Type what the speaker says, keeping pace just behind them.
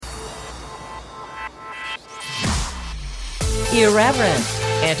Irreverent,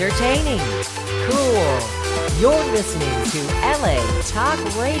 entertaining, cool. You're listening to LA Talk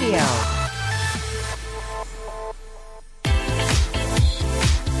Radio.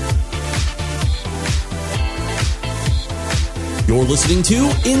 You're listening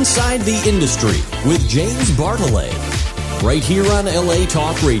to Inside the Industry with James Bartolet, right here on LA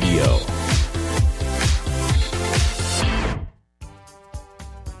Talk Radio.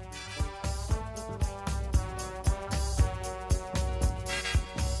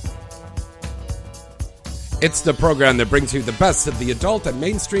 It's the program that brings you the best of the adult and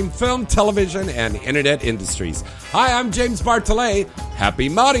mainstream film, television, and internet industries. Hi, I'm James Bartolet. Happy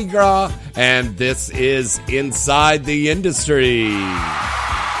Mardi Gras. And this is Inside the Industry.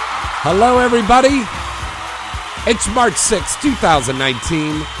 Hello, everybody. It's March 6,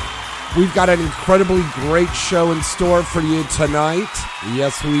 2019. We've got an incredibly great show in store for you tonight.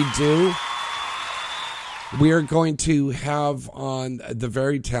 Yes, we do. We are going to have on the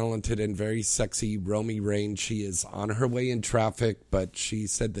very talented and very sexy Romy Rain. She is on her way in traffic, but she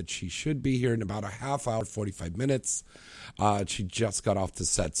said that she should be here in about a half hour, 45 minutes. She just got off the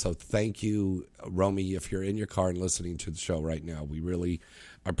set, so thank you, Romy, if you're in your car and listening to the show right now. We really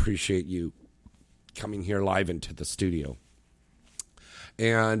appreciate you coming here live into the studio.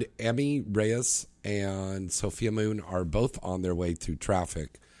 And Emmy Reyes and Sophia Moon are both on their way through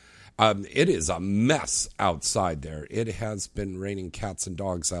traffic. It is a mess outside there. It has been raining cats and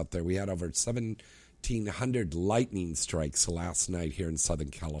dogs out there. We had over 1,700 lightning strikes last night here in Southern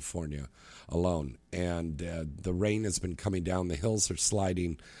California alone. And the rain has been coming down. The hills are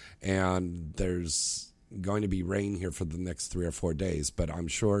sliding. And there's going to be rain here for the next 3 or 4 days. But I'm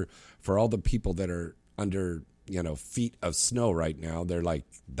sure for all the people that are under, feet of snow right now, they're like,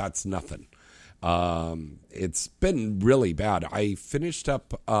 that's nothing. It's been really bad. I finished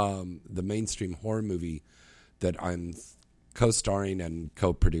up the mainstream horror movie that I'm co-starring and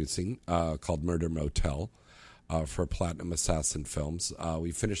co-producing called Murder Motel for Platinum Assassin Films.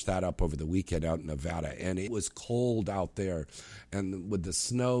 We finished that up over the weekend out in Nevada, and it was cold out there. And with the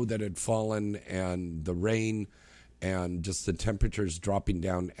snow that had fallen and the rain and just the temperatures dropping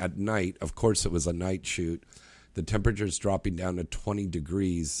down at night, of course it was a night shoot, the temperature's dropping down to 20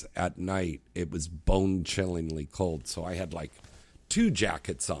 degrees at night. It was bone-chillingly cold. So I had like 2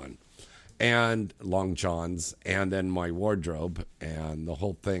 jackets on and long johns and then my wardrobe and the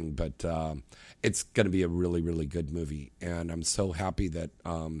whole thing. But it's going to be a really, really good movie. And I'm so happy that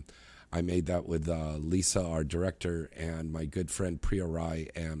I made that with Lisa, our director, and my good friend Priya Rai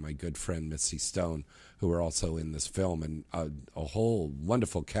and my good friend Missy Stone, who are also in this film, and a whole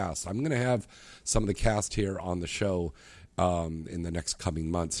wonderful cast. I'm going to have some of the cast here on the show in the next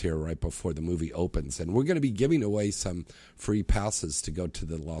coming months here right before the movie opens. And we're going to be giving away some free passes to go to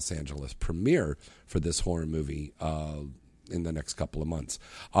the Los Angeles premiere for this horror movie in the next couple of months.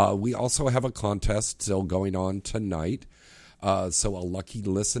 We also have a contest still going on tonight. So a lucky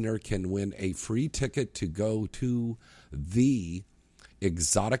listener can win a free ticket to go to the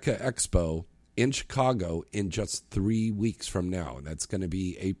Exotica Expo in Chicago in just 3 weeks from now. And that's going to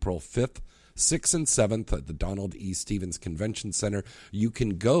be April 5th, 6th, and 7th at the Donald E. Stevens Convention Center. You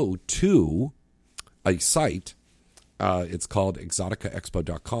can go to a site. It's called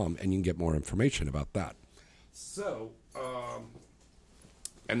exoticaexpo.com, and you can get more information about that. So,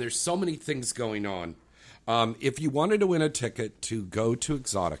 and there's so many things going on. If you wanted to win a ticket to go to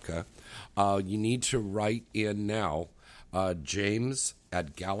Exotica, you need to write in now, James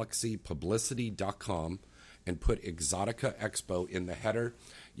at galaxypublicity.com, and put Exotica Expo in the header.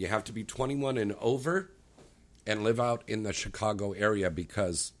 You have to be 21 and over and live out in the Chicago area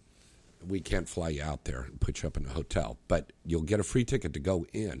because we can't fly you out there and put you up in a hotel. But you'll get a free ticket to go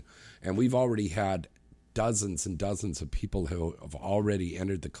in. And we've already had dozens and dozens of people who have already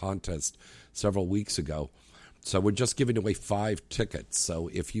entered the contest several weeks ago. So we're just giving away 5 tickets. So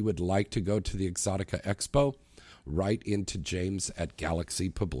if you would like to go to the Exotica Expo, write into James at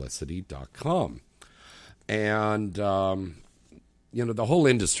galaxypublicity.com. And, the whole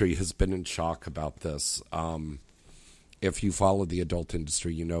industry has been in shock about this. If you follow the adult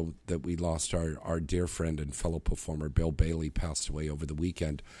industry, you know that we lost our dear friend and fellow performer, Bill Bailey, passed away over the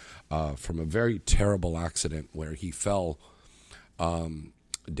weekend from a very terrible accident where he fell down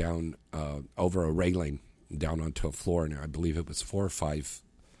over a railing down onto a floor, and I believe it was 4 or 5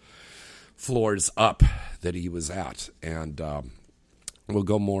 floors up that he was at. And we'll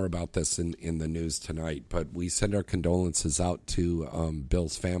go more about this in the news tonight, but we send our condolences out to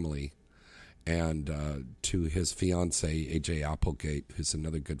Bill's family and to his fiancee, AJ Applegate, who's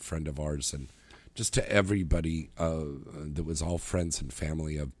another good friend of ours, and just to everybody that was all friends and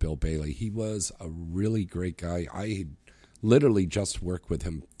family of Bill Bailey. He was a really great guy. I literally just worked with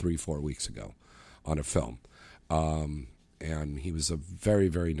him 3-4 weeks ago on a film. And he was a very,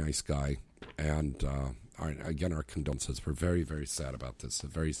 very nice guy. And our condolences. We're very, very sad about this. A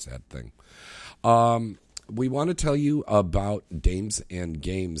very sad thing. We want to tell you about Dames and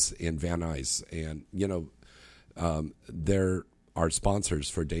Games in Van Nuys. And, there are sponsors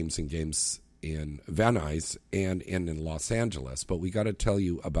for Dames and Games in Van Nuys and in Los Angeles. But we got to tell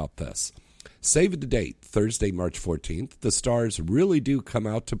you about this. Save the date, Thursday, March 14th. The Stars really do come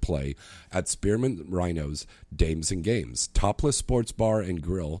out to play at Spearmint Rhino's Dames and Games, topless sports bar and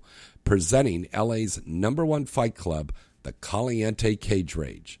grill, presenting LA's #1 fight club, the Caliente Cage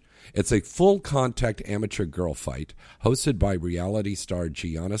Rage. It's a full-contact amateur girl fight hosted by reality star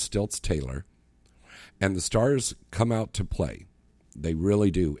Gianna Stilts-Taylor, and the Stars come out to play. They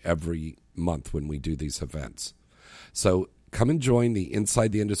really do every month when we do these events. So come and join the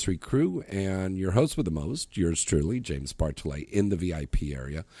Inside the Industry crew and your host with the most, yours truly, James Bartolet, in the VIP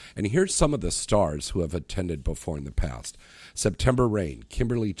area. And here's some of the stars who have attended before in the past. September Rain,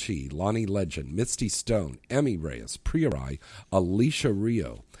 Kimberly Chi, Lonnie Legend, Misty Stone, Emmy Reyes, Priya Rai, Alicia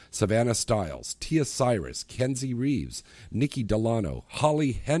Rio, Savannah Stiles, Tia Cyrus, Kenzie Reeves, Nikki Delano,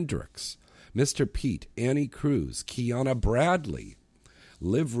 Holly Hendricks, Mr. Pete, Annie Cruz, Kiana Bradley,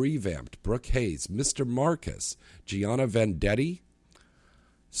 Liv Revamped, Brooke Hayes, Mr. Marcus, Gianna Vendetti,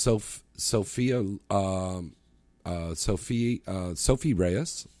 Sophie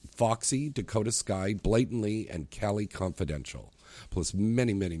Reyes, Foxy, Dakota Sky, Blatantly, and Cali Confidential, plus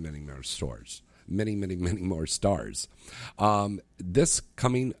many, many, many more stars. Many, many, many more stars. This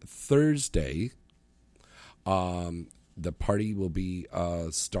coming Thursday, the party will be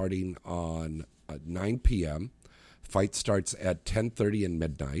starting on 9 p.m., Fight starts at 10:30 and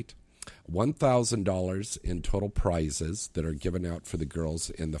midnight. $1,000 in total prizes that are given out for the girls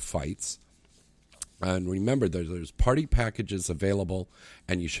in the fights. And remember, there's party packages available,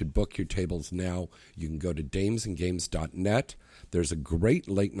 and you should book your tables now. You can go to damesandgames.net. There's a great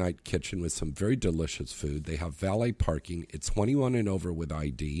late-night kitchen with some very delicious food. They have valet parking. It's 21 and over with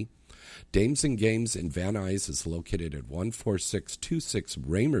ID. Dames and Games in Van Nuys is located at 14626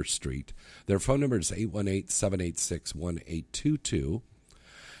 Raymer Street. Their phone number is 818-786-1822.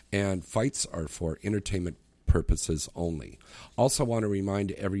 And fights are for entertainment purposes only. Also want to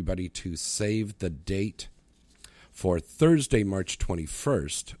remind everybody to save the date for Thursday, March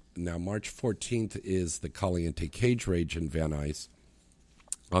 21st. Now, March 14th is the Caliente Cage Rage in Van Nuys.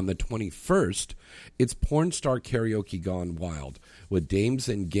 On the 21st, it's Porn Star Karaoke Gone Wild, with Dames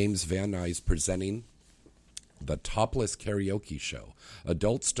and Games Van Nuys presenting the Topless Karaoke Show.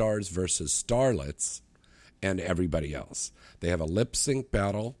 Adult stars versus starlets and everybody else. They have a lip sync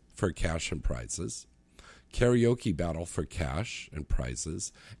battle for cash and prizes, karaoke battle for cash and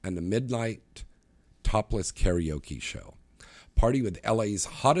prizes, and the Midnight Topless Karaoke Show. Party with LA's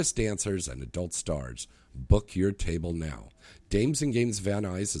hottest dancers and adult stars. Book your table now. Dames and Games Van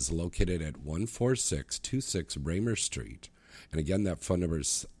Nuys is located at 14626 Raymer Street. And again, that phone number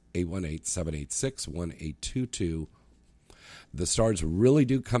is 818-786-1822. The stars really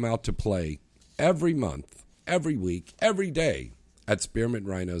do come out to play every month, every week, every day at Spearmint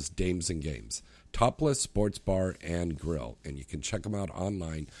Rhino's Dames and Games, topless sports bar and grill. And you can check them out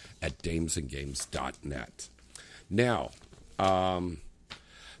online at damesandgames.net. Now,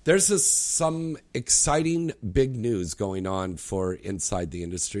 there's some exciting big news going on for Inside the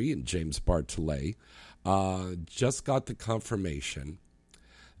Industry, and James Bartolet just got the confirmation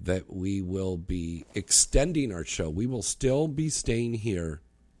that we will be extending our show. We will still be staying here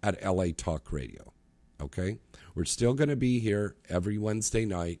at LA Talk Radio, okay? We're still going to be here every Wednesday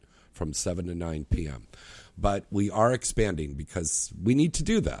night from 7 to 9 p.m. But we are expanding because we need to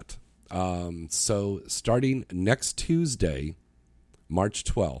do that. So starting next Tuesday, March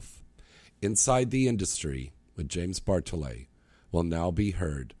 12th, Inside the Industry with James Bartolet will now be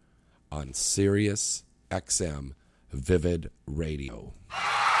heard on Sirius XM Vivid Radio.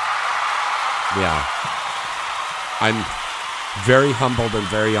 Yeah. I'm very humbled and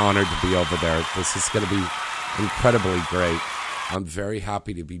very honored to be over there. This is going to be incredibly great. I'm very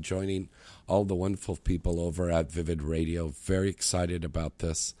happy to be joining all the wonderful people over at Vivid Radio. Very excited about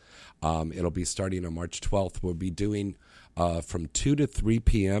this. It'll be starting on March 12th. We'll be doing from 2 to 3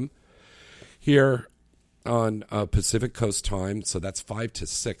 p.m. here on Pacific Coast time. So that's 5 to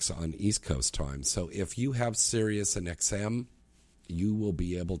 6 on East Coast time. So if you have Sirius and XM, you will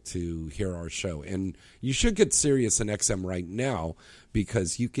be able to hear our show. And you should get Sirius and XM right now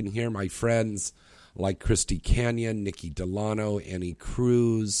because you can hear my friends like Christy Canyon, Nikki Delano, Annie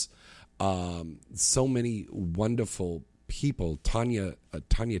Cruz, so many wonderful people, Tanya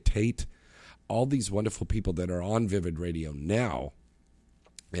Tate, all these wonderful people that are on Vivid Radio now.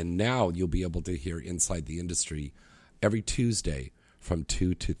 And now you'll be able to hear Inside the Industry every Tuesday from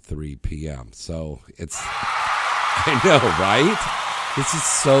 2 to 3 p.m. So it's, I know, right? This is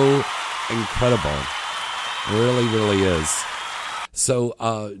so incredible. It really, really is. So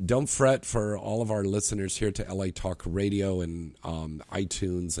don't fret for all of our listeners here to LA Talk Radio and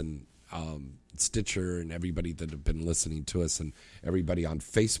iTunes and Stitcher and everybody that have been listening to us and everybody on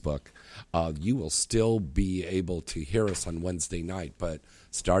Facebook. You will still be able to hear us on Wednesday night, but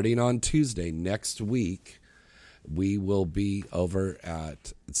starting on Tuesday next week, we will be over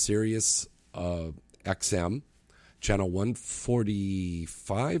at Sirius XM, channel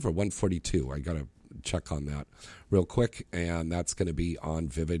 145 or 142. I got to check on that real quick, and that's going to be on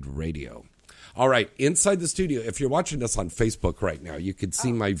Vivid Radio. All right, inside the studio, if you're watching us on Facebook right now, you can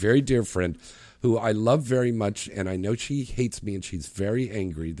see my very dear friend who I love very much, and I know she hates me, and she's very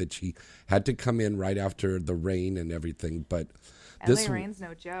angry that she had to come in right after the rain and everything, but LA rain's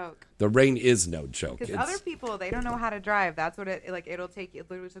no joke. The rain is no joke. Because other people, they don't know how to drive. That's what it it'll take. It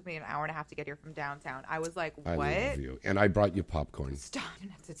literally took me an hour and a half to get here from downtown. I was like, what? I love you. And I brought you popcorn. Stop. I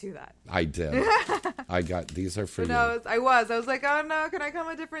didn't have to do that. I did. These are for you. No, I was like, oh no, can I come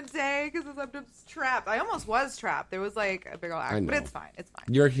a different day? Because I'm just trapped. I almost was trapped. There was like a big old accident. But it's fine. It's fine.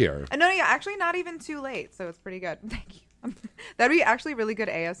 You're here. No, actually not even too late. So it's pretty good. Thank you. That'd be actually really good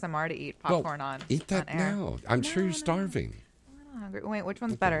ASMR to eat popcorn on. Eat that on air. now. I'm sure you're starving. Hungry. Wait, which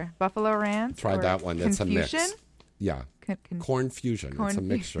one's better? Buffalo Ranch? Try that one. It's Confusion? a mix. Yeah. Corn fusion. It's a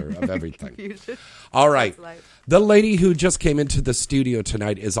mixture of everything. Confusion. All right. The lady who just came into the studio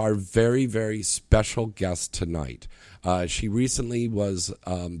tonight is our very, very special guest tonight. She recently was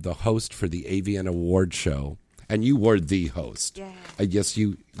the host for the AVN Award Show. And you were the host. Yeah. I guess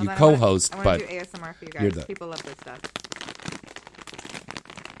you co-host, I but want to do ASMR for you guys. People love this stuff.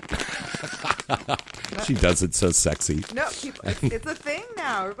 She does it so sexy. No, it's a thing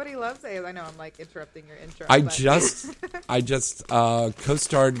now. Everybody loves it. I know I'm like interrupting your intro. I just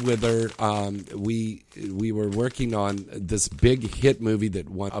co-starred with her. We were working on this big hit movie that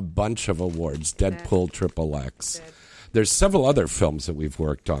won a bunch of awards. Deadpool XXX. There's several other films that we've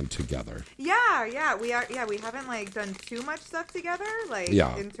worked on together. Yeah. We haven't like done too much stuff together.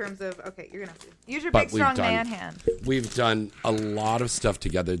 In terms of you're gonna have to use your big strong man hand. We've done a lot of stuff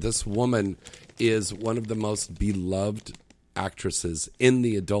together. This woman is one of the most beloved actresses in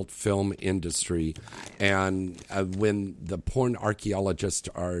the adult film industry, and when the porn archaeologists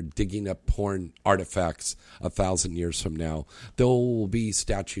are digging up porn artifacts 1,000 years from now, there will be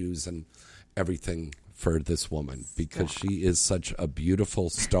statues and everything for this woman because she is such a beautiful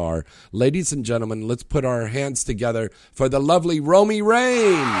star. Ladies and gentlemen, let's put our hands together for the lovely Romy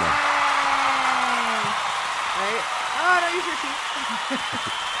Rain. Right? Oh, don't use your teeth.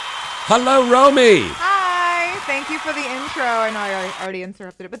 Hello, Romy. Hi. Thank you for the intro. I know I already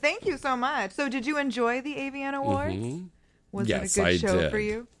interrupted it, but thank you so much. So did you enjoy the AVN Awards? Mm-hmm. Was it a good show for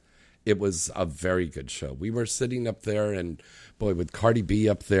you? It was a very good show. We were sitting up there, and boy, with Cardi B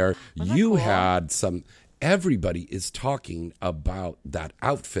up there, you had some. Everybody is talking about that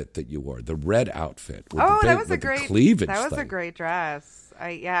outfit that you wore, the red outfit. That was a great cleavage. That was a great dress.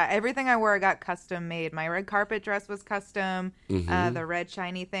 Everything I wore got custom made. My red carpet dress was custom. Mm-hmm. The red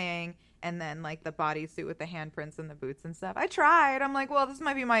shiny thing. And then, like, the bodysuit with the handprints and the boots and stuff. I tried. I'm like, well, this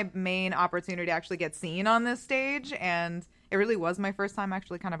might be my main opportunity to actually get seen on this stage. And it really was my first time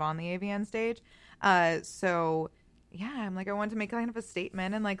actually kind of on the AVN stage. I'm like, I wanted to make kind of a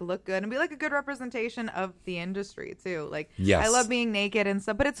statement and, like, look good and be, like, a good representation of the industry, too. Like, yes. I love being naked and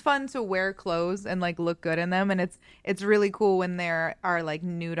stuff, but it's fun to wear clothes and, like, look good in them. And it's really cool when there are, like,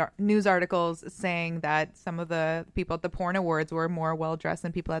 news articles saying that some of the people at the porn awards were more well-dressed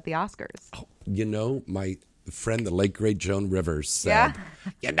than people at the Oscars. Oh, my friend, the late, great Joan Rivers, said,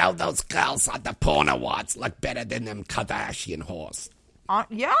 those girls at the porn awards look better than them Kardashian whores.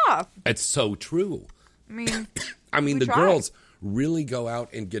 Yeah. It's so true. I mean, the girls really go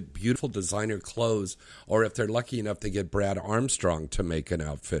out and get beautiful designer clothes, or if they're lucky enough, they get Brad Armstrong to make an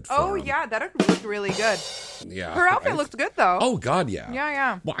outfit for them. Oh, yeah, that looked really good. Yeah. Her outfit looked good, though. Oh, God, yeah.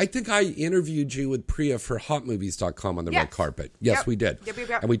 Yeah. Well, I think I interviewed you with Priya for HotMovies.com on the red carpet. Yes, we did.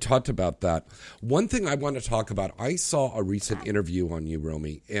 Yep. And we talked about that. One thing I want to talk about, I saw a recent interview on you,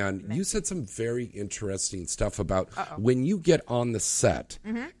 Romy, and you said some very interesting stuff about when you get on the set,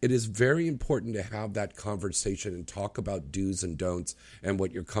 it is very important to have that conversation and talk about do's and don'ts and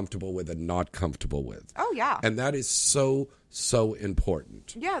what you're comfortable with and not comfortable with. Oh, yeah. And that is so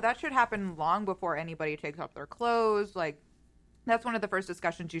important. Yeah, that should happen long before anybody takes off their clothes. Like, That's one of the first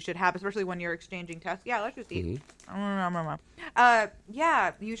discussions you should have, especially when you're exchanging tests. Yeah, let's just eat.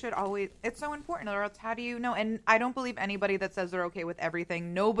 Yeah, you should always. It's so important, or else how do you know? And I don't believe anybody that says they're okay with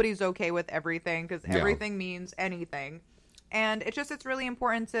everything. Nobody's okay with everything because everything means anything. And it's really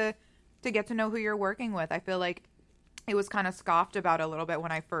important to get to know who you're working with. I feel like it was kind of scoffed about a little bit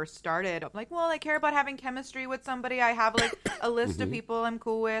when I first started. I'm like, well, I care about having chemistry with somebody. I have like a list of people I'm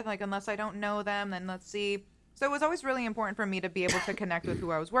cool with. Like, unless I don't know them, then let's see. So it was always really important for me to be able to connect with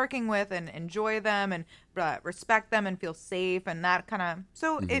who I was working with and enjoy them and respect them and feel safe and that kind of.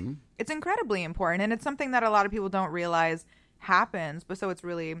 So it's incredibly important, and it's something that a lot of people don't realize happens. But so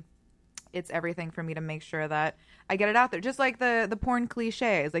it's everything for me to make sure that I get it out there. Just like the porn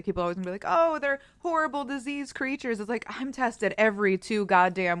cliches, like people always be like, "Oh, they're horrible disease creatures." It's like, I'm tested every 2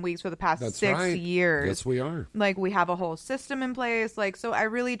 goddamn weeks for the past 6 years. Yes, we are. Like, we have a whole system in place. Like, so I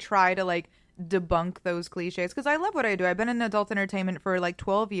really try to like debunk those cliches because I love what I do. I've been in adult entertainment for like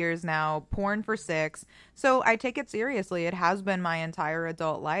 12 years now, porn for 6. So I take it seriously. It has been my entire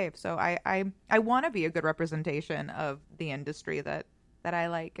adult life. So I want to be a good representation of the industry that I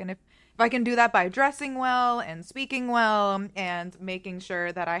like. And if I can do that by dressing well and speaking well and making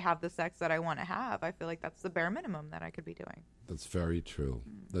sure that I have the sex that I want to have, I feel like that's the bare minimum that I could be doing. That's very true.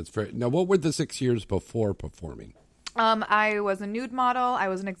 Now, what were the 6 years before performing? I was a nude model. I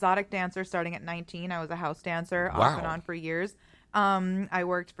was an exotic dancer starting at 19. I was a house dancer off and on for years. I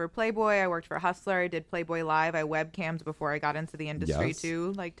worked for Playboy. I worked for Hustler. I did Playboy Live. I webcammed before I got into the industry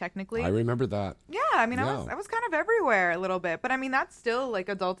too, like technically. I remember that. Yeah, I mean, I was kind of everywhere a little bit, but I mean, that's still like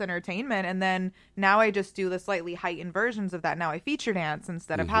adult entertainment. And then now I just do the slightly heightened versions of that. Now I feature dance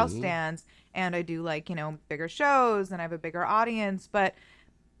instead of house dance, and I do like, bigger shows, and I have a bigger audience, but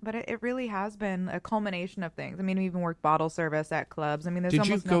it really has been a culmination of things. I mean, we even worked bottle service at clubs. I mean, there's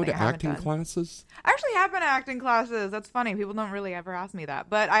almost nothing I haven't done. Did you go to acting classes? I actually have been to acting classes. That's funny. People don't really ever ask me that.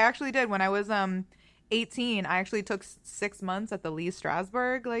 But I actually did. When I was 18, I actually took 6 months at the Lee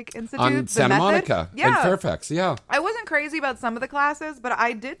Strasberg Institute. On Santa Monica in Fairfax, yeah. I wasn't crazy about some of the classes, but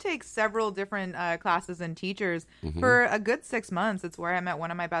I did take several different classes and teachers for a good 6 months. It's where I met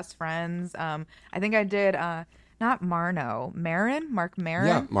one of my best friends. I think I did... Not Mark Maron. Yeah,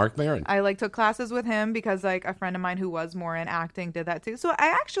 Mark Maron. I took classes with him because a friend of mine who was more in acting did that too. So I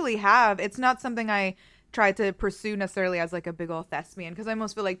actually have. It's not something I try to pursue necessarily as a big old thespian, because I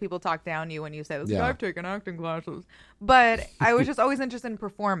almost feel like people talk down to you when you say, I've taken acting classes. But I was just always interested in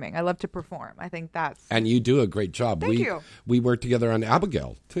performing. I love to perform. I think that's... And you do a great job. Thank you. We worked together on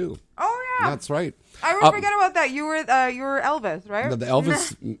Abigail too. Oh, yeah. That's right. I would forget about that. You were Elvis, right? The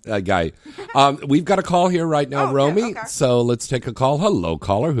Elvis guy. We've got a call here right now, Romy. Okay. So let's take a call. Hello,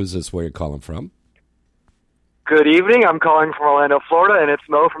 caller. Who's this? Where are you calling from? Good evening. I'm calling from Orlando, Florida, and it's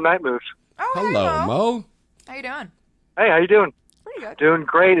Mo from Night Moves. Oh, hello, Mo. How you doing? Hey, how you doing? Pretty good. Doing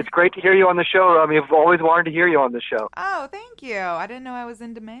great. It's great to hear you on the show, Romy. I've always wanted to hear you on the show. Oh, thank you. I didn't know I was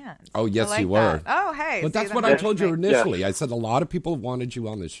in demand. Oh, yes, you were. Oh, hey. But that's what I told you initially. Yeah. I said a lot of people wanted you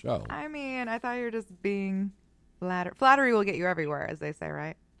on the show. I mean, I thought you were just being flattered. Flattery will get you everywhere, as they say,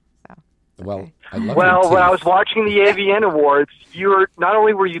 right? So. Well, okay. I love when I was watching the AVN Awards, not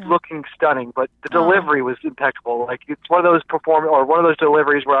only were you looking stunning, but the delivery was impeccable. It's one of those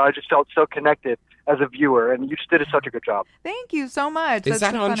deliveries where I just felt so connected as a viewer, and you just did such a good job. Thank you so much. Is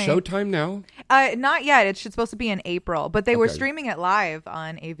that on Showtime now? Not yet. It's supposed to be in April, but they were streaming it live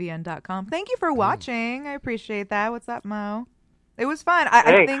on avn.com. Thank you for watching. I appreciate that. What's up, Mo? It was fun.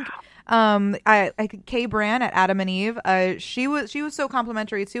 I think Kay Brann at Adam and Eve, she was so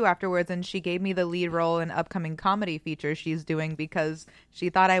complimentary too afterwards, and she gave me the lead role in upcoming comedy feature she's doing because she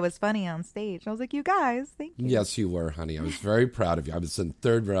thought I was funny on stage. I was like, you guys, thank you. Yes, you were, honey. I was very proud of you. I was in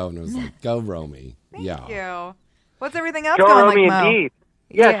third row, and I was like, go, Romy. Thank you. What's everything else go going Romy, Mo? Indeed.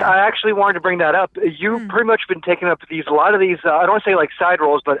 Yes, I actually wanted to bring that up. You've pretty much been taking up a lot of these, I don't want to say side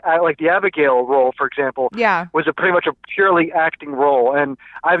roles, but the Abigail role, for example, was pretty much a purely acting role. And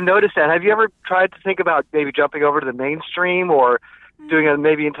I've noticed that. Have you ever tried to think about maybe jumping over to the mainstream or doing it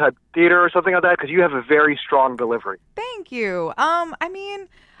maybe into theater or something like that? Because you have a very strong delivery. Thank you. I mean,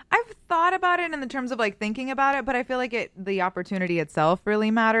 I've thought about it in the terms of thinking about it, but I feel like the opportunity itself really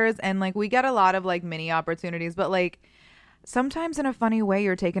matters. And we get a lot of mini opportunities, but sometimes in a funny way,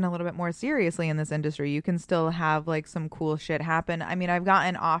 you're taken a little bit more seriously in this industry. You can still have some cool shit happen. I mean, I've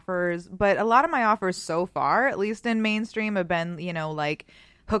gotten offers, but a lot of my offers so far, at least in mainstream, have been,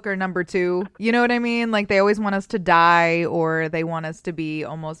 hooker number 2. You know what I mean? They always want us to die, or they want us to be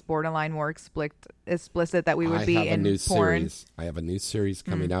almost borderline more explicit that we would be in porn. Series. I have a new series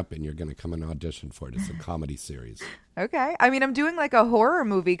coming up, and you're going to come and audition for it. It's a comedy series. Okay. I mean, I'm doing like a horror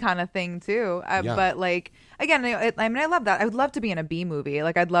movie kind of thing too. But like, again, I love that. I would love to be in a B movie.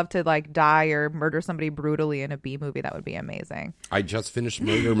 Like, I'd love to like die or murder somebody brutally in a B movie. That would be amazing. I just finished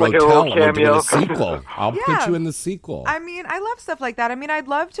Murder Motel. We're doing a sequel. I'll put you in the sequel. I mean, I love stuff like that. I mean, I'd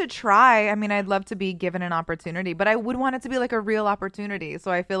love to try. I mean, I'd love to be given an opportunity, but I would want it to be like a real opportunity. So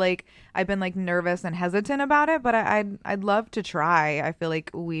I feel like I've been like nervous and hesitant about it, but I'd love to try. I feel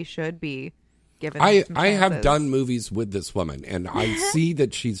like we should be. I have done movies with this woman, and I see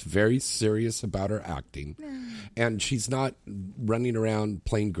that she's very serious about her acting, and she's not running around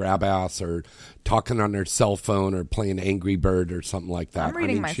playing grab ass or talking on her cell phone or playing Angry Bird or something like that. I'm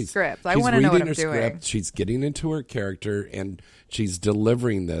reading my script. I want to know what I'm doing. She's getting into her character, and she's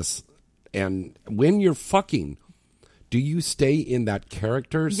delivering this. And when you're fucking, do you stay in that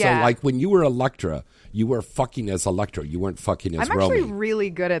character? Yeah. So, like when you were Elektra, you were fucking as Elektra. You weren't fucking as Romy. I'm actually really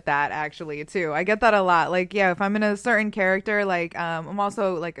good at that, actually, too. I get that a lot. Like, yeah, if I'm in a certain character, like, I'm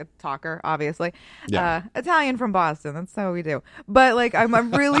also, like, a talker, obviously. Yeah. Italian from Boston. That's how we do. But, like, I'm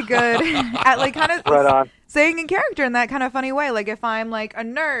really good at, like, kind of saying in character in that kind of funny way. Like, if I'm, like, a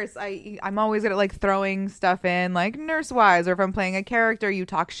nurse, I'm always good at, like, throwing stuff in, like, nurse-wise. Or if I'm playing a character, you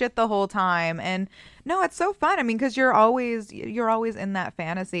talk shit the whole time. And no, it's so fun. I mean, because you're always in that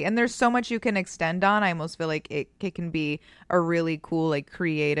fantasy, and there's so much you can extend on. I almost feel like it can be a really cool, like,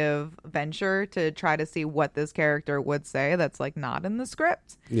 creative venture to try to see what this character would say that's like not in the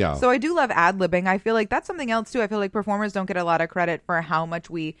script. Yeah. So I do love ad-libbing. I feel like that's something else too. I feel like performers don't get a lot of credit for how much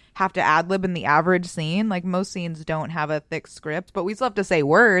we have to ad-lib in the average scene. Like, most scenes don't have a thick script, but we still have to say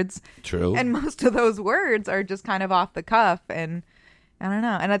words. True. And most of those words are just kind of off the cuff, and I don't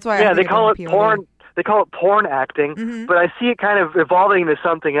know. And that's why they call it porn. They call it porn acting, but I see it kind of evolving into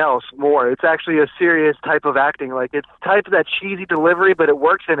something else more. It's actually a serious type of acting. Like, it's type of that cheesy delivery, but it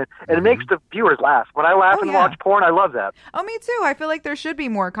works in it, and it makes the viewers laugh. When I laugh and watch porn, I love that. Oh, me too. I feel like there should be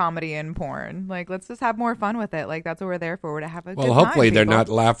more comedy in porn. Like, let's just have more fun with it. Like, that's what we're there for. We're to have a good time. Well, hopefully they're not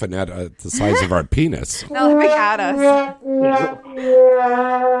laughing at the size of our penis. No, laughing at us.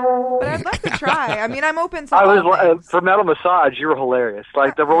 But I'd love to try. I mean, I'm open to for Metal Massage, you were hilarious.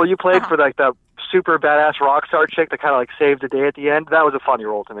 Like, the role you played for, like, the super badass rock star chick that kind of like saved the day at the end. That was a funny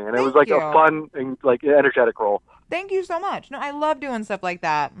role to me, and it was like a fun and like energetic role. Thank you so much. No, I love doing stuff like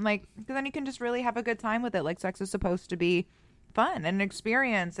that. Like, because then you can just really have a good time with it. Like, sex is supposed to be fun and an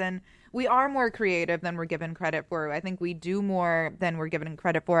experience, and we are more creative than we're given credit for. I think we do more than we're given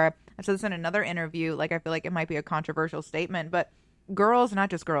credit for. I said this in another interview. Like, I feel like it might be a controversial statement, but girls, not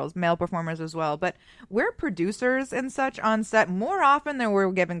just girls, male performers as well, but we're producers and such on set more often than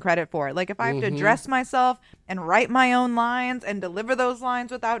we're given credit for. Like, if I have to dress myself and write my own lines and deliver those lines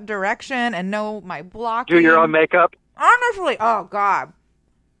without direction and know my blocking. Do your own makeup. Honestly, oh God.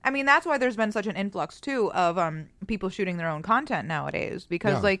 I mean, that's why there's been such an influx too of people shooting their own content nowadays,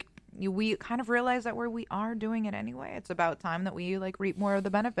 because like we kind of realize that we are doing it anyway. It's about time that we like reap more of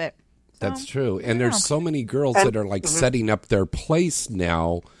the benefit. That's true. And there's so many girls that are like setting up their place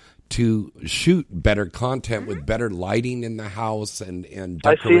now to shoot better content with better lighting in the house and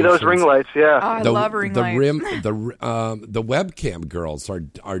I see those ring lights, yeah. Oh, I love ring lights. The webcam girls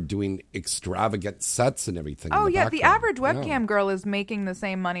are doing extravagant sets and everything. Oh, yeah. The average webcam girl is making the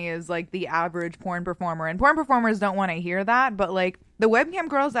same money as like the average porn performer. And porn performers don't want to hear that, but like the webcam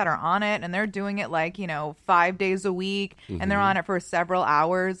girls that are on it and they're doing it like, 5 days a week and they're on it for several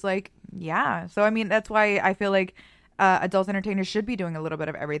hours, like, yeah. So, I mean, that's why I feel like adult entertainers should be doing a little bit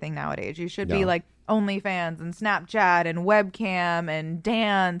of everything nowadays. You should be like OnlyFans and Snapchat and webcam and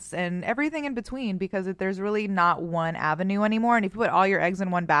dance and everything in between, because there's really not one avenue anymore. And if you put all your eggs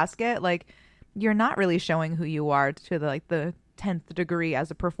in one basket, like, you're not really showing who you are to the 10th degree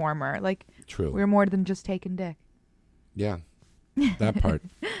as a performer. Like, true. We're more than just taking dick. Yeah. That part.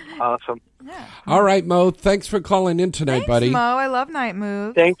 Awesome. Yeah. All right, Mo. Thanks for calling in tonight, buddy. Mo. I love Night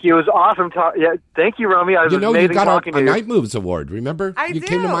Moves. Thank you. It was awesome. Thank you, Romy. I was amazing you got talking a to you. Night Moves award. Remember? You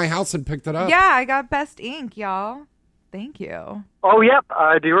came to my house and picked it up. Yeah, I got Best Ink, y'all. Thank you. Oh, yep.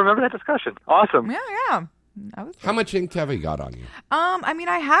 I do remember that discussion. Awesome. Yeah. How much ink have you got on you? I mean,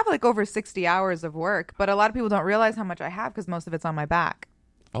 I have like over 60 hours of work, but a lot of people don't realize how much I have because most of it's on my back.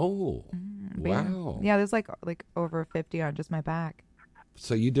 Oh, wow. Yeah, there's like over 50 on just my back.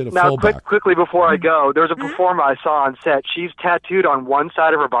 So you did a full back. Quickly before I go, there was a performer I saw on set. She's tattooed on one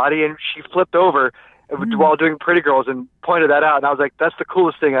side of her body, and she flipped over, while doing Pretty Girls and pointed that out, and I was like, that's the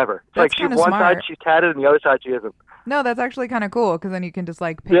coolest thing ever. It's like one side she's tatted and the other side she isn't. No, that's actually kind of cool because then you can just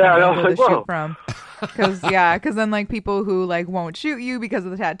like pick an angle to shoot from. Because then like people who like won't shoot you because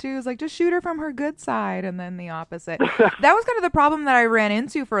of the tattoos, like just shoot her from her good side, and then the opposite. That was kind of the problem that I ran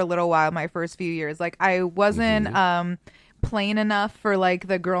into for a little while my first few years. Like I wasn't plain enough for like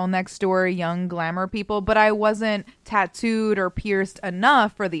the girl next door young glamour people, but I wasn't tattooed or pierced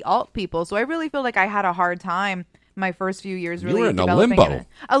enough for the alt people. So I really feel like I had a hard time my first few years really developing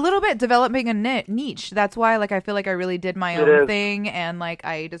a little bit, developing a niche. That's why like I feel like I really did my own thing, and like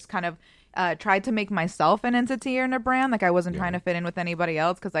I just kind of tried to make myself an entity and a brand. Like I wasn't trying to fit in with anybody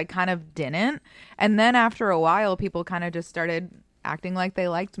else because I kind of didn't. And then after a while, people kind of just started acting like they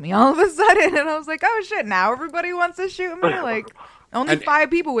liked me all of a sudden, and I was like, oh shit, now everybody wants to shoot me. Like only 5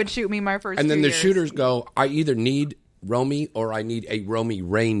 people would shoot me my first and then few the years. Shooters go, I either need Romy or I need a Romy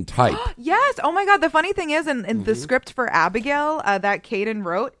Rain type. Yes. Oh my God. The funny thing is in the script for Abigail that Caden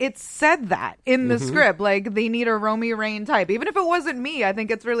wrote, it said that in the script, like they need a Romy Rain type. Even if it wasn't me, I think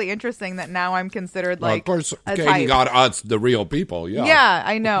it's really interesting that now I'm considered like of course, a Caden type. got us the real people. Yeah. Yeah,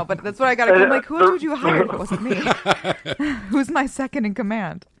 I know. But that's what I got to I'm like, who else would you hire if it wasn't me? Who's my second in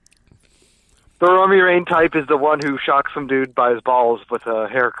command? The Romy Rain type is the one who shocks some dude by his balls with a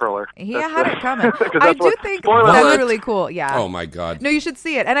hair curler. He had it coming. I do think that's really cool. Yeah. Oh my God. No, you should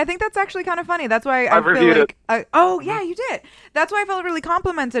see it. And I think that's actually kind of funny. That's why I've feel like yeah, you did. That's why I felt really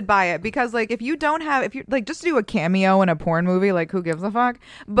complimented by it, because like if you like just do a cameo in a porn movie, like who gives a fuck?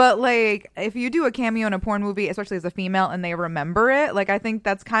 But like if you do a cameo in a porn movie, especially as a female, and they remember it, like I think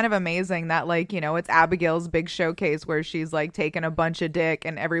that's kind of amazing that like, it's Abigail's big showcase where she's like taking a bunch of dick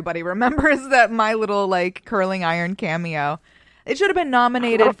and everybody remembers that my little like curling iron cameo. It should have been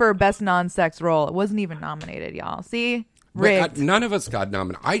nominated for best non-sex role. It wasn't even nominated, y'all. See? Rigged. None of us got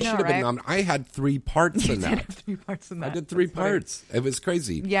nominated. I should have been nominated. I had 3 parts in that. You did have 3 parts in that. I did 3 parts. It was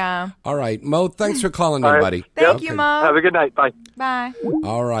crazy. Yeah. All right. Mo, thanks for calling in, buddy. Thank you, Mo. Have a good night. Bye. Bye.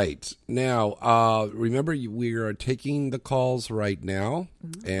 All right. Now, remember, we are taking the calls right now,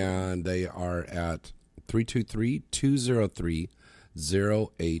 and they are at 323-203-0815.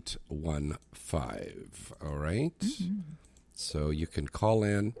 All right? So you can call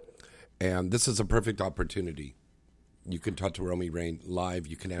in, and this is a perfect opportunity. You can talk to Romy Rain live.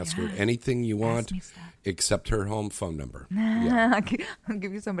 You can ask her anything you want, except her home phone number. I'll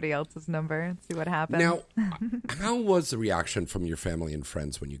give you somebody else's number and see what happens. Now, how was the reaction from your family and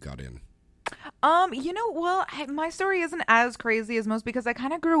friends when you got in? My story isn't as crazy as most because I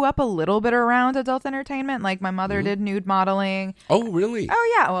kind of grew up a little bit around adult entertainment. Like my mother did nude modeling. Oh, really?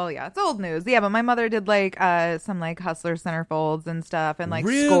 Oh, yeah. Well, yeah, it's old news. Yeah, but my mother did like some like Hustler centerfolds and stuff, and like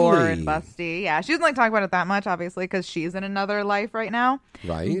Score and Busty. Yeah, she doesn't like talk about it that much, obviously, because she's in another life right now.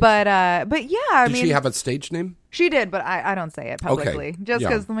 Right. But yeah, I mean, did she have a stage name? She did, but I don't say it publicly. Okay. Just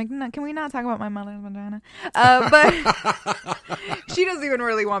because I'm like, no, can we not talk about my mother's vagina? But she doesn't even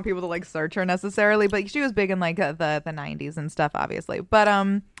really want people to like search her necessarily. But she was big in like the 90s and stuff, obviously. But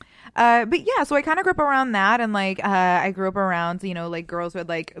yeah, so I kind of grew up around that, and like I grew up around like girls with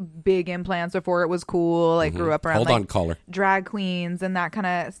like big implants before it was cool. I grew up around drag queens and that kind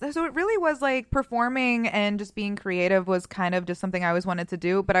of. So it really was like performing and just being creative was kind of just something I always wanted to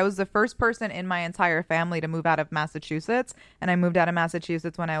do. But I was the first person in my entire family to move out of Massachusetts, and I moved out of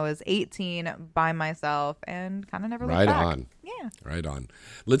Massachusetts when I was 18 by myself, and kind of never looked back. Right on. Yeah. Right on.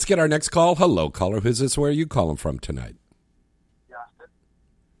 Let's get our next call. Hello, caller. Who's this? Where are you calling from tonight?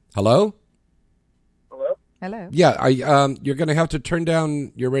 Hello? Hello. Yeah, you're going to have to turn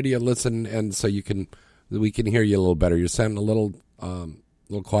down your radio, listen, and so we can hear you a little better. You're sounding a little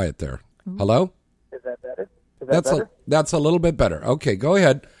quiet there. Hello? Is that better? That's a little bit better. Okay, go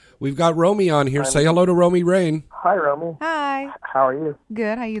ahead. We've got Romy on here. Say hello to Romy Rain. Hi, Romy. Hi. How are you?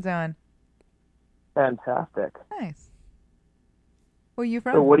 Good. How you doing? Fantastic. Nice. Where are you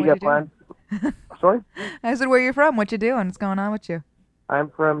from? So what do you got planned? Sorry? I said, where are you from? What you doing? What's going on with you? I'm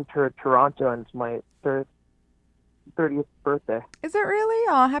from Toronto, and it's my 30th birthday. Is it really?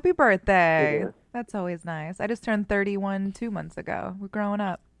 Oh, happy birthday. It is. That's always nice. I just turned 31 2 months ago. We're growing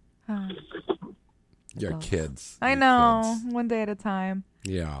up. Oh. You're kids. I know. Kids. One day at a time.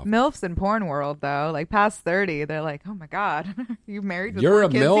 Yeah. MILFs in porn world, though, like past 30, they're like, oh my God, you married with You're 4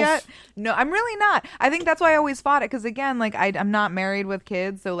 kids MILF? yet? No, I'm really not. I think that's why I always fought it. Because again, like I'm not married with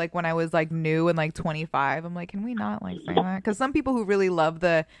kids. So like when I was like new and like 25, I'm like, can we not like say that? Because some people who really love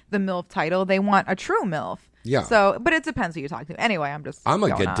the MILF title, they want a true MILF. Yeah. So, but it depends who you talk to. Anyway, I'm a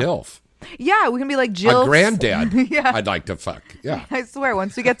good DILF. Yeah, we can be like Jill. A granddad. Yeah. I'd like to fuck. Yeah. I swear,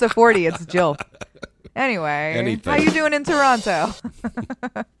 once we get to 40, it's Jill. Anyway, anything. How you doing in Toronto?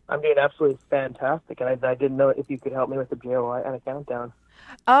 I'm doing absolutely fantastic, and I didn't know if you could help me with the JOI and a countdown.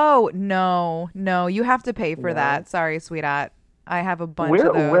 Oh, no, you have to pay for that. Sorry, sweetheart. I have a bunch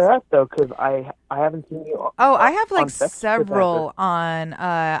of those. Where at, though? Because I haven't seen you. I have like several on.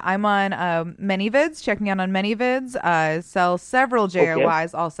 I'm on ManyVids. Check me out on ManyVids. Sell several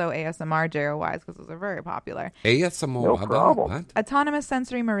JOYs, also ASMR JOYs, because those are very popular. ASMR, no problem. What? Autonomous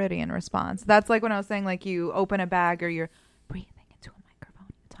sensory meridian response. That's like when I was saying, like, you open a bag or you're breathing into a microphone,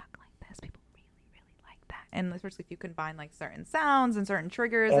 you talk like this. People really, really like that. And especially if you combine like certain sounds and certain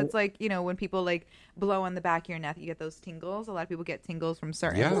triggers, it's like, you know, when people like blow on the back of your neck, you get those tingles. A lot of people get tingles from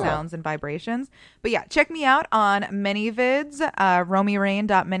certain sounds and vibrations. But yeah, check me out on ManyVids,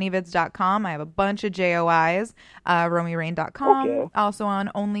 RomiRain.manyvids.com. I have a bunch of JOIs, RomiRain.com, also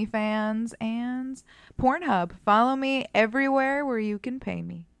on OnlyFans and Pornhub. Follow me everywhere where you can pay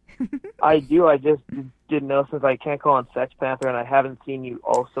me. I do. I just didn't know, since I can't go on Sex Panther, and I haven't seen you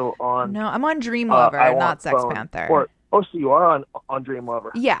also on... No, I'm on Dream Lover, not Sex Panther. So you are on Dream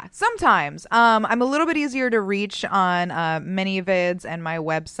Lover. Yeah, sometimes. I'm a little bit easier to reach on ManyVids and my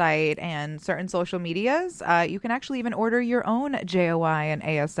website and certain social medias. You can actually even order your own JOI and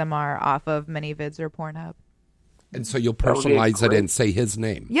ASMR off of ManyVids or Pornhub. And so you'll personalize it and say his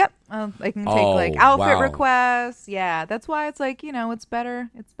name. Yep. I can take like outfit requests. Yeah, that's why it's like, you know, it's better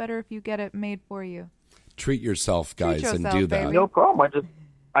if you get it made for you. Treat yourself, guys, and do that. Baby. No problem.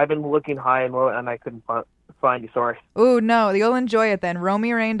 I've been looking high and low, and I couldn't find you. Sorry. Oh, no. You'll enjoy it then.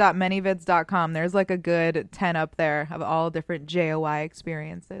 RomiRain.manyvids.com. There's like a good 10 up there of all different JOI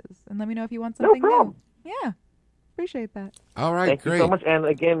experiences. And let me know if you want something new. Yeah. Appreciate that. All right, Thank great. you so much. And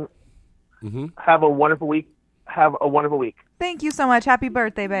again, have a wonderful week. Have a wonderful week. Thank you so much. Happy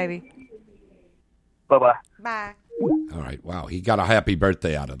birthday, baby. Bye-bye. Bye. All right. Wow. He got a happy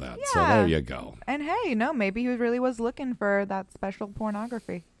birthday out of that. Yeah. So there you go. And hey, no, maybe he really was looking for that special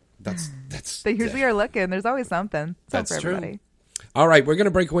pornography. That's They usually are looking. There's always something. That's for true. Everybody. All right. We're going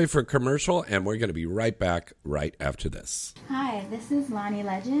to break away for a commercial, and we're going to be right back right after this. Hi, this is Lonnie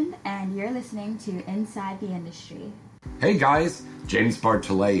Legend, and you're listening to Inside the Industry. Hey guys, James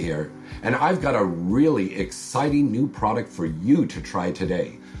Bartolet here, and I've got a really exciting new product for you to try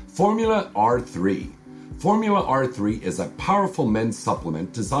today, Formula R3. Formula R3 is a powerful men's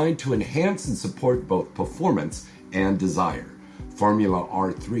supplement designed to enhance and support both performance and desire. Formula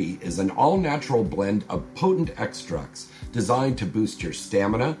R3 is an all-natural blend of potent extracts designed to boost your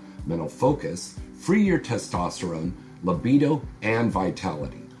stamina, mental focus, free your testosterone, libido, and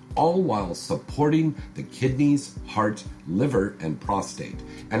vitality, all while supporting the kidneys, heart, liver, and prostate.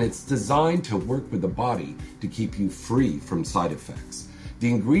 And it's designed to work with the body to keep you free from side effects. The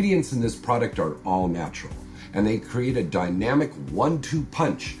ingredients in this product are all natural, and they create a dynamic 1-2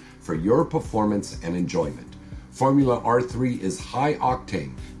 punch for your performance and enjoyment. Formula R3 is high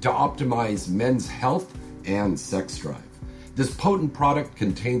octane to optimize men's health and sex drive. This potent product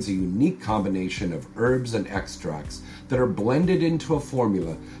contains a unique combination of herbs and extracts that are blended into a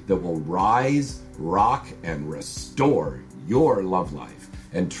formula that will rise, rock, and restore your love life.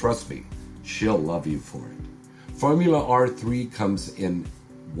 And trust me, she'll love you for it. Formula R3 comes in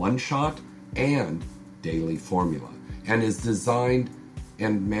one shot and daily formula and is designed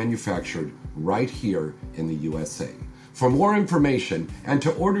and manufactured right here in the USA. For more information and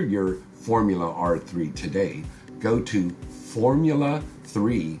to order your Formula R3 today, go to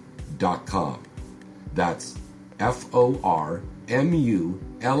formula3.com. That's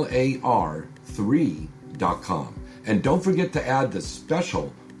FORMULAR3.com. And don't forget to add the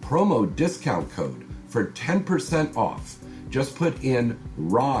special promo discount code for 10% off. Just put in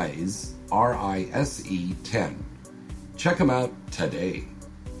RISE, RISE 10. Check them out today.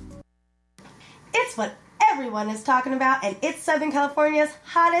 It's what everyone is talking about, and it's Southern California's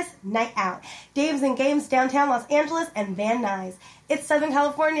hottest night out. Dames and Games downtown Los Angeles and Van Nuys. It's Southern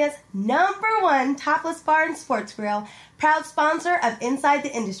California's #1 topless bar and sports grill, proud sponsor of Inside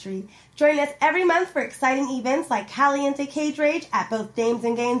the Industry. Join us every month for exciting events like Caliente Cage Rage at both Dames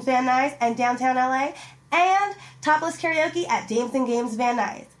and Games Van Nuys and downtown LA, and topless karaoke at Dames and Games Van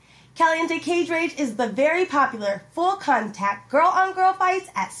Nuys. Caliente Cage Rage is the very popular full-contact girl-on-girl fights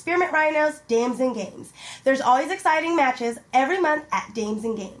at Spearmint Rhinos, Dames and Games. There's always exciting matches every month at Dames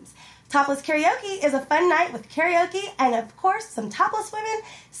and Games. Topless karaoke is a fun night with karaoke and, of course, some topless women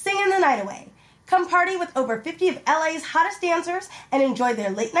singing the night away. Come party with over 50 of LA's hottest dancers and enjoy their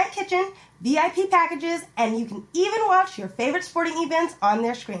late-night kitchen, VIP packages, and you can even watch your favorite sporting events on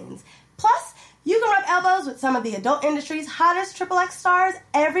their screens. Plus, you can rub elbows with some of the adult industry's hottest XXX stars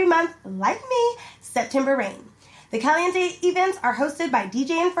every month, like me, September Rain. The Caliente events are hosted by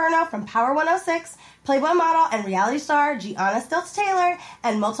DJ Inferno from Power 106, Playboy model and reality star Gianna Stilts-Taylor,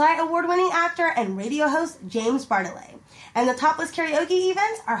 and multi-award-winning actor and radio host James Bartolet. And the Topless Karaoke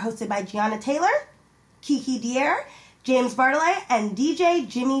events are hosted by Gianna Taylor, Kiki Dier, James Bartolet, and DJ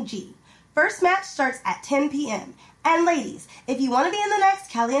Jimmy G. First match starts at 10 p.m. And ladies, if you want to be in the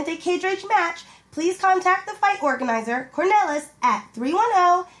next Caliente Cage Rage match, please contact the fight organizer, Cornelis, at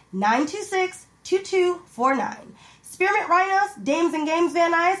 310-926-2249. Spearmint Rhinos, Dames and Games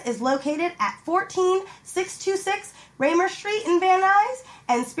Van Nuys is located at 14626 Raymer Street in Van Nuys,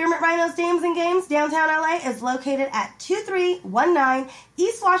 and Spearmint Rhinos, Dames and Games downtown LA is located at 2319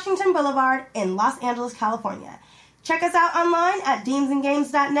 East Washington Boulevard in Los Angeles, California. Check us out online at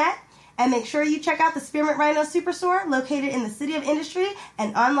damesandgames.net, and make sure you check out the Spearmint Rhino Superstore located in the City of Industry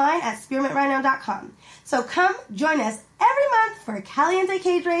and online at spearmintrhino.com. So come join us every month for Caliente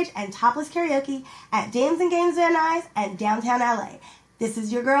Cage Rage and Topless Karaoke at Dames and Games Van Nuys and downtown LA. This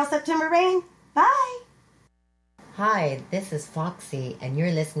is your girl, September Rain. Bye! Hi, this is Foxy, and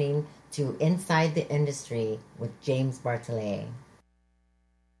you're listening to Inside the Industry with James Bartolet.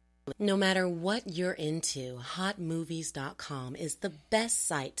 No matter what you're into, HotMovies.com is the best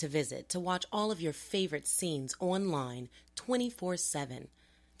site to visit to watch all of your favorite scenes online 24/7.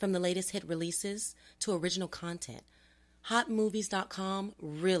 From the latest hit releases to original content, HotMovies.com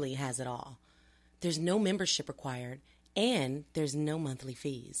really has it all. There's no membership required, and there's no monthly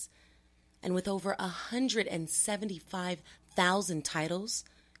fees. And with over 175,000 titles,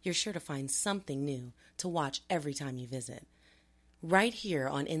 you're sure to find something new to watch every time you visit. Right here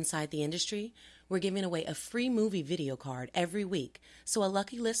on Inside the Industry, we're giving away a free movie video card every week, so a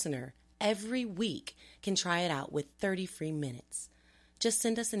lucky listener every week can try it out with 30 free minutes. Just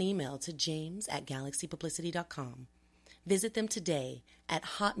send us an email to james@galaxypublicity.com. Visit them today at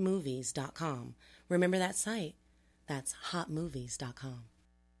hotmovies.com. Remember that site? That's hotmovies.com.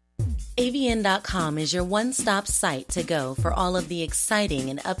 AVN.com is your one-stop site to go for all of the exciting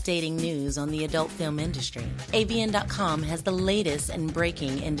and updating news on the adult film industry. AVN.com has the latest and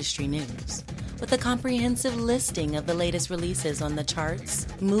breaking industry news, with a comprehensive listing of the latest releases on the charts,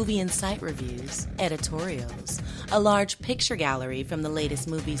 movie and site reviews, editorials, a large picture gallery from the latest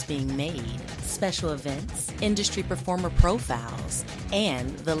movies being made, special events, industry performer profiles,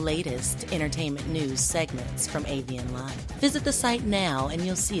 and the latest entertainment news segments from AVN Live. Visit the site now and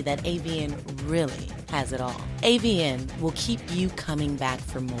you'll see that AVN really has it all. AVN will keep you coming back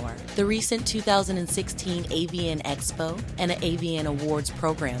for more. The recent 2016 AVN Expo and an AVN Awards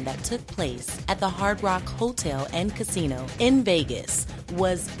program that took place at the Hard Rock Hotel and Casino in Vegas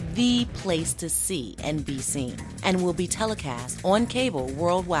was the place to see and be seen, and will be telecast on cable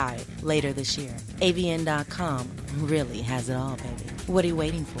worldwide later this year. AVN.com really has it all, baby. What are you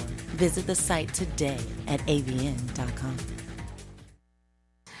waiting for? Visit the site today at AVN.com.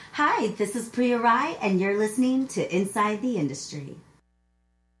 Hi, this is Priya Rai, and you're listening to Inside the Industry.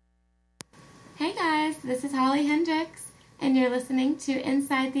 Hey guys, this is Holly Hendricks, and you're listening to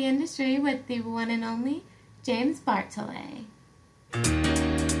Inside the Industry with the one and only James Bartolet.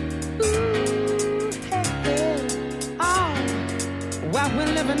 What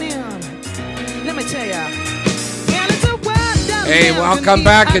we're living in, let me tell ya. Hey, welcome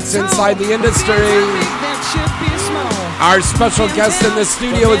back. It's Inside the Industry. Our special guest in the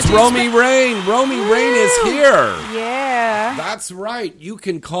studio is Romy Rain. Romy Rain is here. Yeah. That's right. You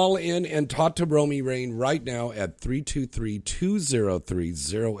can call in and talk to Romy Rain right now at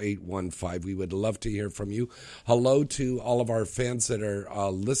 323-203-0815. We would love to hear from you. Hello to all of our fans that are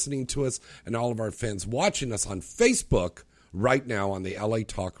listening to us and all of our fans watching us on Facebook right now on the LA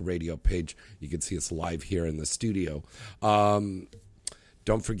Talk Radio page. You can see us live here in the studio.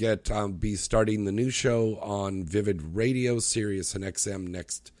 Don't forget, I'll be starting the new show on Vivid Radio, Sirius and XM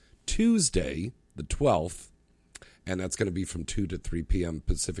next Tuesday, the 12th. And that's going to be from 2 to 3 p.m.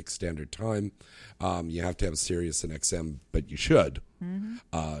 Pacific Standard Time. You have to have Sirius and XM, but you should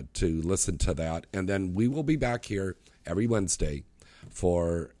to listen to that. And then we will be back here every Wednesday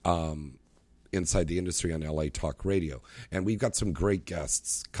for Inside the Industry on LA Talk Radio. And we've got some great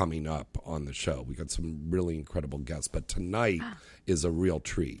guests coming up on the show. We've got some really incredible guests. But tonight is a real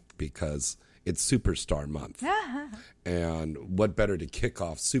treat because it's Superstar Month. And what better to kick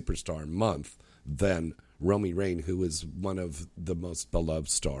off Superstar Month than Romy Rain, who is one of the most beloved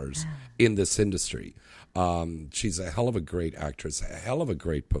stars in this industry. She's a hell of a great actress, a hell of a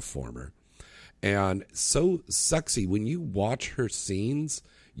great performer. And so sexy. When you watch her scenes,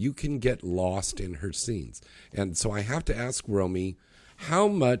 you can get lost in her scenes. And so I have to ask Romy, how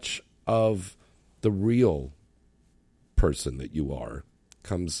much of the real person that you are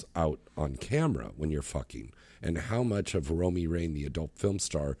comes out on camera when you're fucking, and how much of Romy Rain, the adult film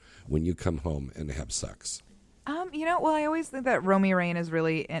star, when you come home and have sex? I always think that Romy Rain is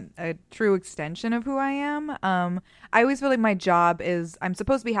really a true extension of who I am. I always feel like my job is, I'm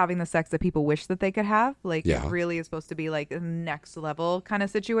supposed to be having the sex that people wish that they could have. Like, it really is supposed to be like a next level kind of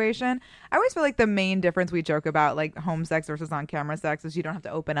situation. I always feel like the main difference we joke about, like home sex versus on camera sex, is you don't have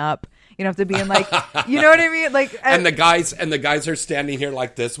to open up. You don't have to be in like, you know what I mean? Like, and the guys are standing here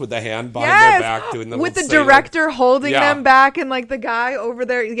like this with the hand behind their back doing the with the director holding them back, and like the guy over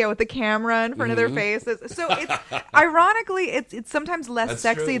there, with the camera in front of their faces. So it's ironically, it's sometimes less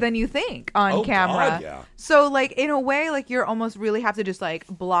sexy than you think on camera. God, yeah. So like in a way, like you're almost really have to just like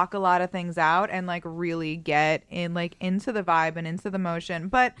block a lot of things out and like really get in like into the vibe and into the motion.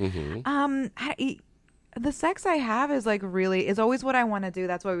 But the sex I have is like really is always what I want to do.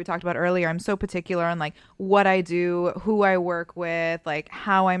 That's what we talked about earlier. I'm so particular on like what I do, who I work with, like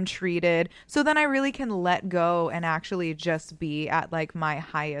how I'm treated. So then I really can let go and actually just be at like my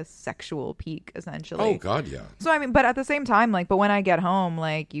highest sexual peak, essentially. Oh God, yeah. So I mean, but at the same time, like, but when I get home,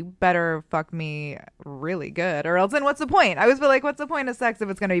 like, you better fuck me really good, or else then what's the point? I always feel like, what's the point of sex if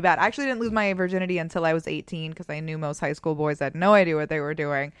it's going to be bad? I actually didn't lose my virginity until I was 18 because I knew most high school boys had no idea what they were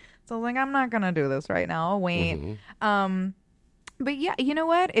doing. So I was like, I'm not going to do this right now. I'll wait. But yeah, you know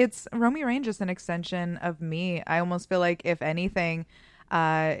what? It's Romy Rain, just an extension of me. I almost feel like, if anything,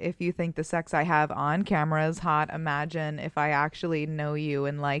 if you think the sex I have on camera is hot, imagine if I actually know you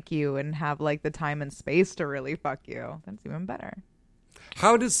and like you and have like the time and space to really fuck you. That's even better.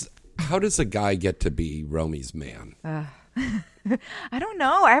 How does a guy get to be Romy's man? I don't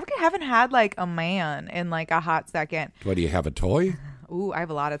know. I haven't had like a man in like a hot second. What, do you have a toy? Ooh, I have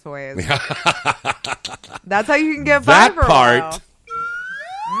a lot of toys. That's how you can get by that for a part.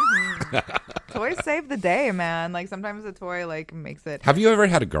 while. Toys save the day, man. Like sometimes a toy like makes it. Have you ever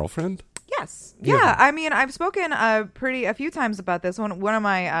had a girlfriend? Yes. Yeah. I mean, I've spoken a few times about this. One of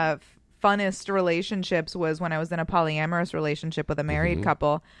my funnest relationships was when I was in a polyamorous relationship with a married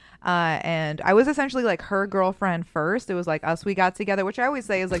couple. And I was essentially like her girlfriend first. It was like us, we got together, which I always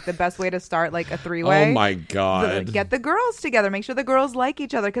say is like the best way to start like a three-way. Oh my God. Get the girls together. Make sure the girls like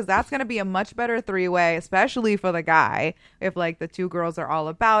each other, because that's going to be a much better three-way, especially for the guy, if like the two girls are all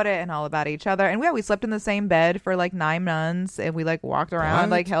about it and all about each other. And we slept in the same bed for like 9 months, and we like walked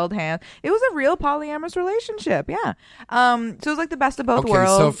around, like held hands. It was a real polyamorous relationship. Yeah. So it was like the best of both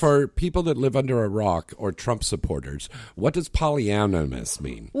worlds. So for people that live under a rock or Trump supporters, what does polyamorous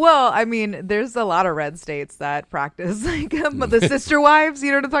mean? Well, I mean, there's a lot of red states that practice like the sister wives, you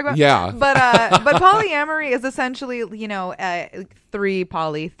know what I'm talking about? Yeah. But polyamory is essentially,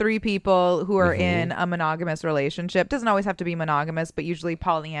 three people who are in a monogamous relationship. Doesn't always have to be monogamous, but usually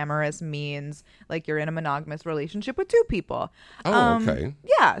polyamorous means like you're in a monogamous relationship with two people. Oh, okay.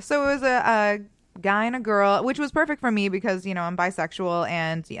 Yeah. So it was a guy and a girl, which was perfect for me because, I'm bisexual,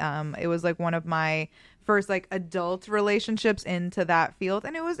 and it was like one of my first like adult relationships into that field,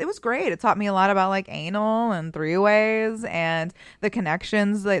 and it was great. It taught me a lot about like anal and three-ways and the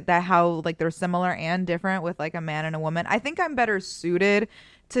connections that how like they're similar and different with like a man and a woman. I think I'm better suited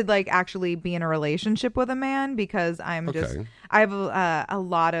to like actually be in a relationship with a man because I have a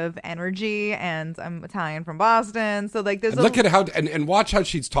lot of energy, and I'm Italian from Boston, so like there's look at how and watch how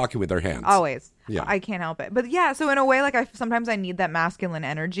she's talking with her hands. Always. Yeah. I can't help it. But yeah, so in a way, like sometimes I need that masculine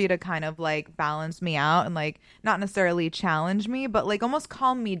energy to kind of like balance me out and like not necessarily challenge me, but like almost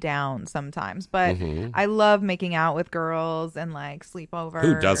calm me down sometimes. But I love making out with girls and like sleepovers.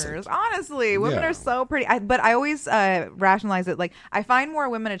 Who doesn't? Honestly, women are so pretty. But I always rationalize it like I find more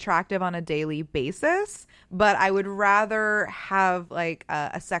women attractive on a daily basis, but I would rather have like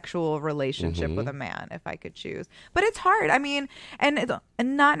a sexual relationship with a man if I could choose. But it's hard. I mean, and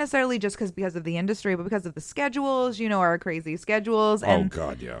not necessarily just because of the industry, but because of the schedules, our crazy schedules. And, oh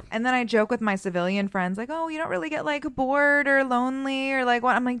God, yeah. And then I joke with my civilian friends like, oh, you don't really get like bored or lonely or like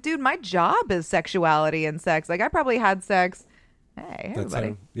what? I'm like, dude, my job is sexuality and sex. Like I probably had sex. Hey,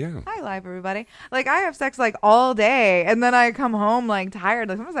 everybody. Hi, live, everybody. Like, I have sex, like, all day, and then I come home, like, tired.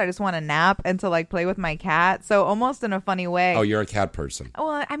 Like, sometimes I just want to nap and to, like, play with my cat. So, almost in a funny way. Oh, you're a cat person.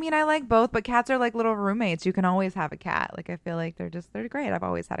 Well, I mean, I like both, but cats are like little roommates. You can always have a cat. Like, I feel like they're great. I've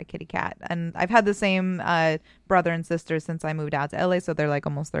always had a kitty cat. And I've had the same brother and sister since I moved out to LA, so they're, like,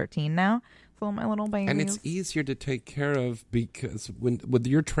 almost 13 now. So, my little babies. And it's easier to take care of because when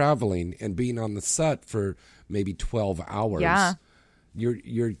you're traveling and being on the set for maybe 12 hours. Yeah.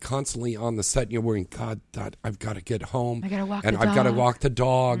 you're constantly on the set and you're worrying, God, I've got to get home. I got to walk and the I've dog. got to walk the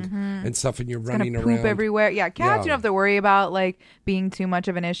dog and stuff, and you're running poop around everywhere. Yeah, cats, you don't have to worry about like being too much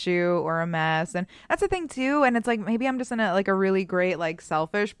of an issue or a mess. And that's the thing too. And it's like maybe I'm just in a really great like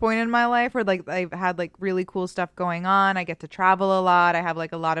selfish point in my life where like I've had like really cool stuff going on. I get to travel a lot. I have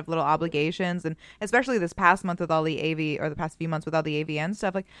like a lot of little obligations, and especially this past month with all the AV, or the past few months with all the AVN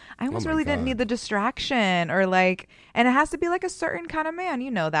stuff, like I almost really didn't need the distraction, or like, and it has to be like a certain kind of man, you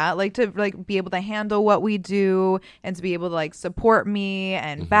know that, like to like be able to handle what we do and to be able to like support me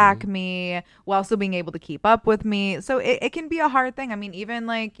and back me while still being able to keep up with me. So it can be a hard thing. I mean, even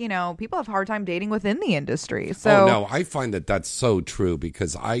like, you know, people have a hard time dating within the industry. So no, I find that that's so true,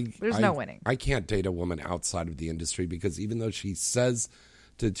 because there's no winning. I can't date a woman outside of the industry, because even though she says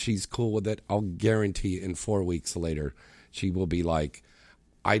that she's cool with it, I'll guarantee in 4 weeks later she will be like,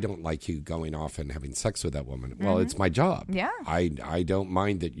 I don't like you going off and having sex with that woman. Well, it's my job. Yeah. I don't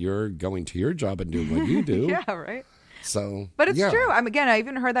mind that you're going to your job and doing what you do. Yeah, right. So, but it's true. Again, I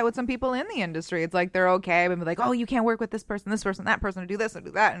even heard that with some people in the industry. It's like they're okay, but like, oh, you can't work with this person, that person, to do this and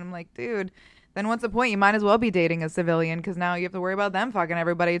do that. And I'm like, dude, then what's the point? You might as well be dating a civilian, because now you have to worry about them fucking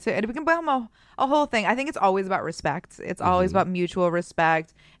everybody too. It can become a whole thing. I think it's always about respect. It's always about mutual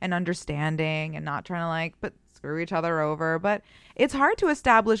respect and understanding, and not trying to like screw each other over. But it's hard to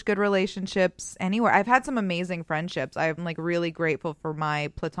establish good relationships anywhere. I've had some amazing friendships. I'm like really grateful for my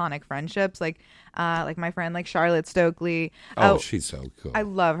platonic friendships, like my friend like Charlotte Stokely. Oh, she's so cool. I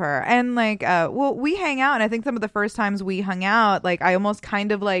love her. And like we hang out, and I think some of the first times we hung out, like I almost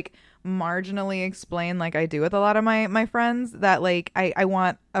kind of like marginally explain, like I do with a lot of my friends, that like I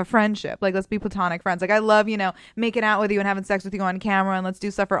want a friendship, like let's be platonic friends. Like I love, you know, making out with you and having sex with you on camera, and let's do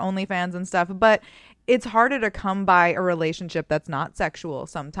stuff for OnlyFans and stuff, but it's harder to come by a relationship that's not sexual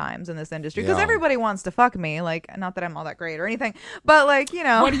sometimes in this industry, because everybody wants to fuck me. Like, not that I'm all that great or anything, but like, you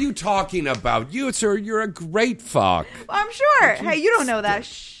know. What are you talking about? You, sir, you're a great fuck. I'm sure. Hey, you don't know that.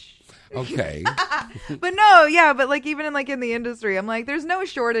 Shh. Okay. But no, yeah, but like even in the industry, I'm like, there's no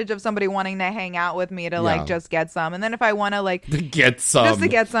shortage of somebody wanting to hang out with me to like just get some. And then if I want to like get some, just to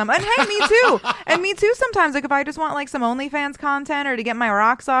get some, and hey, me too. And me too sometimes, like if I just want like some OnlyFans content or to get my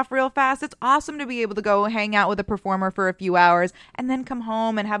rocks off real fast, it's awesome to be able to go hang out with a performer for a few hours and then come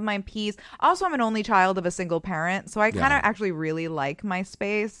home and have my peace. Also, I'm an only child of a single parent, so I kind of actually really like my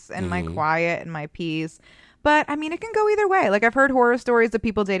space and my quiet and my peace. But, I mean, it can go either way. Like, I've heard horror stories of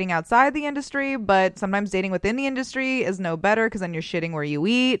people dating outside the industry, but sometimes dating within the industry is no better, because then you're shitting where you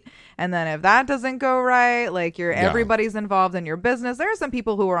eat. And then if that doesn't go right, like, everybody's involved in your business. There are some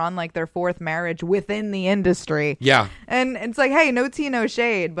people who are on, like, their fourth marriage within the industry. Yeah. And it's like, hey, no tea, no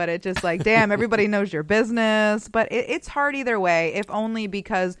shade. But it's just like, damn, everybody knows your business. But it's hard either way, if only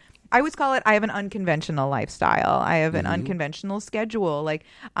because I always call it, I have an unconventional lifestyle. I have an unconventional schedule. Like,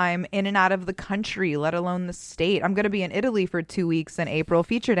 I'm in and out of the country, let alone the state. I'm going to be in Italy for 2 weeks in April,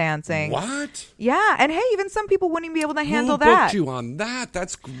 feature dancing. What? Yeah. And hey, even some people wouldn't even be able to handle that. Who booked you on that?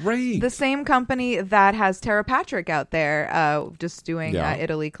 That's great. The same company that has Tara Patrick out there just doing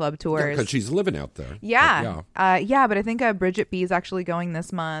Italy club tours. Yeah, because she's living out there. Yeah. But I think Bridget B is actually going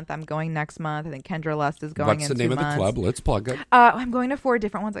this month. I'm going next month. I think Kendra Lust is going in 2 months. What's the name of the club? Let's plug it. I'm going to 4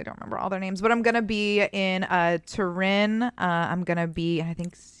 different ones. I don't remember all their names, but I'm gonna be in Turin. I'm gonna be, I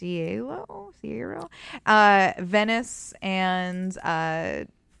think, Cielo, Venice, and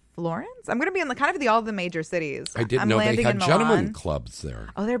Florence. I'm going to be in all the major cities. I didn't know they had gentlemen clubs there.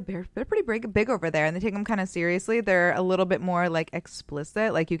 Oh, they're pretty big over there, and they take them kind of seriously. They're a little bit more like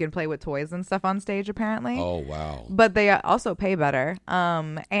explicit, like you can play with toys and stuff on stage apparently. Oh, wow. But they also pay better.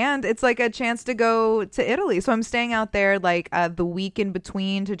 And it's like a chance to go to Italy. So I'm staying out there like the week in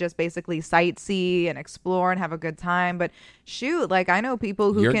between to just basically sightsee and explore and have a good time. But shoot, like I know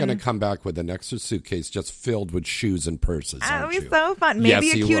people who You're going to come back with an extra suitcase just filled with shoes and purses. That'll be so fun.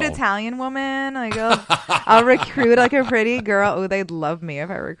 Maybe a cute Italian woman. Like I'll recruit like a pretty girl. Oh, they'd love me if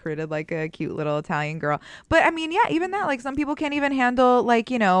I recruited like a cute little Italian girl. But I mean, yeah, even that, like some people can't even handle like,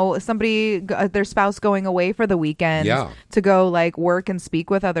 you know, somebody, their spouse going away for the weekend to go like work and speak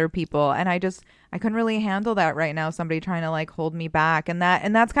with other people. And I couldn't really handle that right now. Somebody trying to like hold me back, and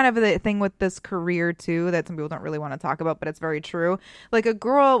that's kind of the thing with this career too that some people don't really want to talk about, but it's very true. Like a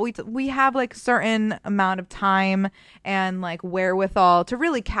girl, we have like certain amount of time and like wherewithal to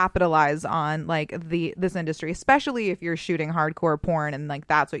really capitalize on like this industry, especially if you're shooting hardcore porn and like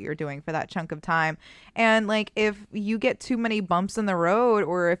that's what you're doing for that chunk of time. And like if you get too many bumps in the road,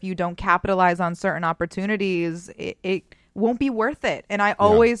 or if you don't capitalize on certain opportunities, it won't be worth it. And I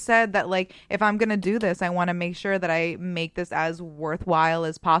always said that, like, if I'm going to do this, I want to make sure that I make this as worthwhile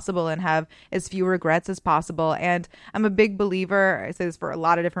as possible and have as few regrets as possible. And I'm a big believer, I say this for a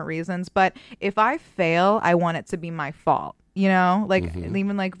lot of different reasons, but if I fail, I want it to be my fault. You know, like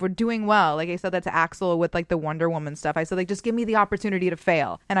even like if we're doing well, like I said that to Axel with like the Wonder Woman stuff. I said, like, just give me the opportunity to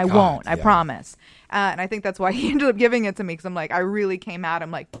fail, and I won't. I promise. And I think that's why he ended up giving it to me, because I'm like, I really came at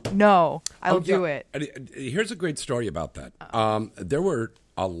him like, no, I'll do it. Here's a great story about that. There were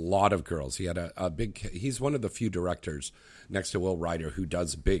a lot of girls. He had a big. He's one of the few directors next to Will Ryder who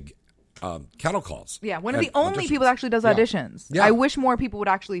does big cattle calls. Yeah, one of the only people that actually does auditions. Yeah. I wish more people would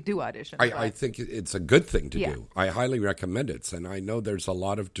actually do auditions. I think it's a good thing to do. I highly recommend it. And I know there's a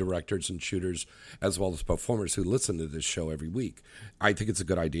lot of directors and shooters as well as performers who listen to this show every week. I think it's a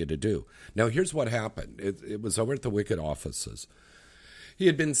good idea to do. Now, here's what happened. It was over at the Wicked offices. He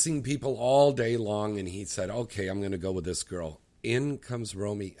had been seeing people all day long, and he said, okay, I'm going to go with this girl. In comes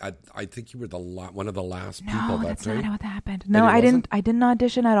Romy. I think you were one of the last people that that's not what happened. No, I didn't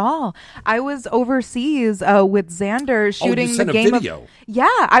audition at all. I was overseas with Xander shooting the Game of... Yeah,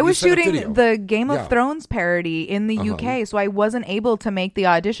 I was shooting the Game of Thrones parody in the UK, so I wasn't able to make the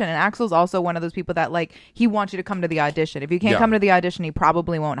audition. And Axel's also one of those people that, like, he wants you to come to the audition. If you can't come to the audition, he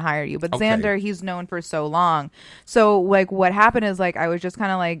probably won't hire you. But Xander, he's known for so long. So, like, what happened is, like, I was just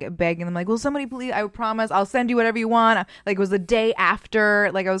kind of, like, begging them, like, will somebody please, I promise, I'll send you whatever you want. Like, it was the day after,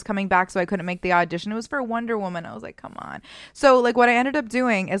 like, I was coming back, so I couldn't make the audition. It was for Wonder Woman. I was like, come on. So, like, what I ended up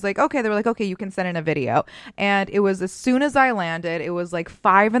doing is, like, okay, they were like, okay, you can send in a video. And it was as soon as I landed, it was like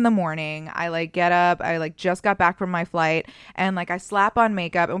 5 a.m. I like get up, I like just got back from my flight, and like I slap on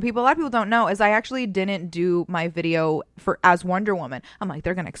makeup. And a lot of people don't know is I actually didn't do my video as Wonder Woman. I'm like,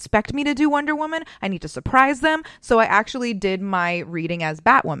 they're gonna expect me to do Wonder Woman, I need to surprise them. So I actually did my reading as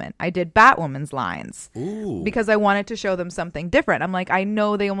Batwoman. I did Batwoman's lines. Ooh. Because I wanted to show them something different. I'm like, I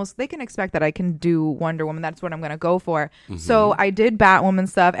know they can expect that I can do Wonder Woman. That's what I'm gonna go for. So I did Batwoman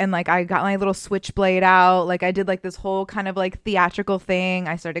stuff, and like I got my little switchblade out, like I did like this whole kind of like theatrical thing.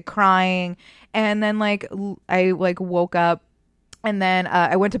 I started crying, and then like I like woke up, and then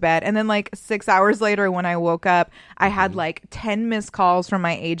I went to bed, and then like 6 hours later when I woke up, I had like 10 missed calls from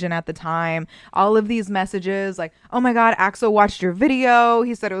my agent at the time. All of these messages like, oh my God, Axel watched your video.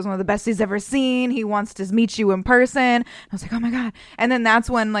 He said it was one of the best he's ever seen. He wants to meet you in person. I was like, oh my God. And then that's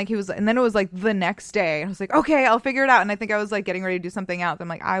when like and then it was like the next day. I was like, okay, I'll figure it out. And I think I was like getting ready to do something else. I'm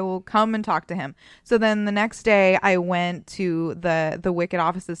like, I will come and talk to him. So then the next day I went to the Wicked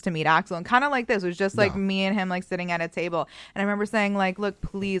offices to meet Axel, and kind of like this, it was just like me and him like sitting at a table. And I remember saying like, look,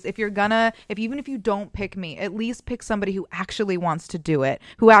 please, even if you don't pick me, at least pick somebody who actually wants to do it,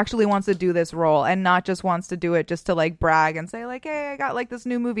 who actually wants to do this role, and not just wants to do it just to like brag and say like, hey, I got like this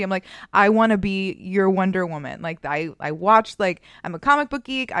new movie. I'm like, I want to be your Wonder Woman. Like I watch, like, I'm a comic book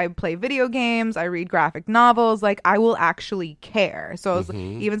geek, I play video games, I read graphic novels, like I will actually care. So I was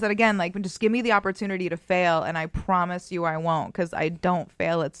even said again, like, just give me the opportunity to fail, and I promise you I won't, because I don't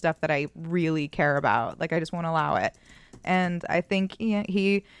fail at stuff that I really care about. Like I just won't allow it. And I think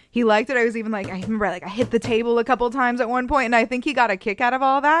he liked it. I was even like, I remember like I hit the table a couple times at one point, and I think he got a kick out of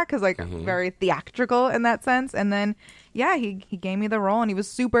all that, because like very theatrical in that sense. And then he gave me the role, and he was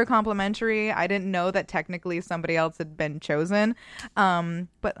super complimentary. I didn't know that technically somebody else had been chosen,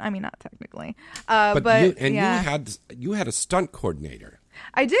 but I mean, not technically. You had a stunt coordinator.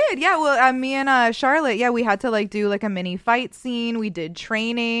 I did, yeah. Well, me and Charlotte, we had to like do like a mini fight scene. We did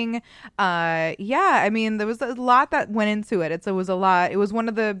training. I mean, there was a lot that went into it. It was a lot. It was one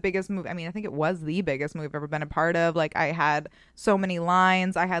of the biggest movies. I mean, I think it was the biggest movie I've ever been a part of. Like, I had so many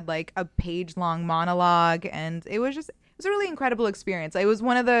lines. I had like a page-long monologue, and it was a really incredible experience. It was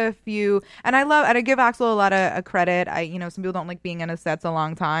one of the few, and I give Axel a lot of credit. Some people don't like being in a sets a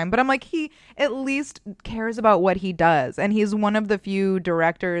long time, but I'm like, he at least cares about what he does, and he's one of the few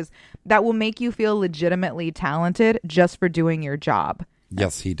directors that will make you feel legitimately talented just for doing your job.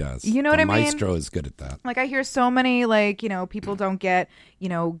 Yes, he does. You know what I mean? Maestro is good at that. Like, I hear so many, like, people don't get,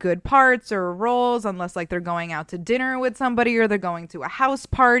 good parts or roles unless, like, they're going out to dinner with somebody, or they're going to a house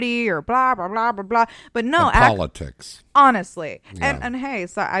party, or blah, blah, blah, blah, blah. But no. Politics. Honestly. Yeah. And hey,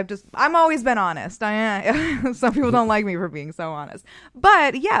 so I'm always been honest. Some people don't like me for being so honest.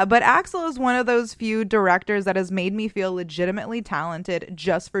 But Axel is one of those few directors that has made me feel legitimately talented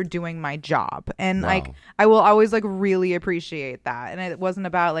just for doing my job. And like, I will always like really appreciate that. And it wasn't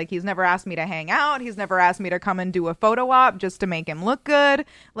about like, he's never asked me to hang out. He's never asked me to come and do a photo op just to make him look good.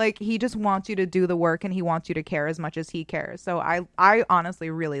 Like, he just wants you to do the work, and he wants you to care as much as he cares. So I honestly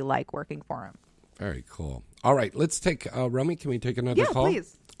really like working for him. Very cool. All right, let's take Romy. Can we take another call? Yeah,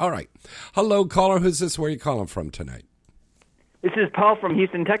 please. All right. Hello, caller. Who's this? Where are you calling from tonight? This is Paul from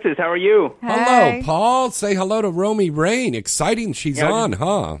Houston, Texas. How are you? Hey. Hello, Paul. Say hello to Romy Rain. Exciting she's on,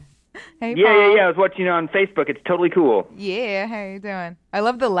 huh? Hey, yeah, Paul. I was watching on Facebook. It's totally cool. Yeah, how you doing? I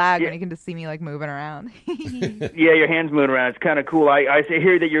love the lag when you can just see me like moving around. Yeah, your hands moving around. It's kind of cool. I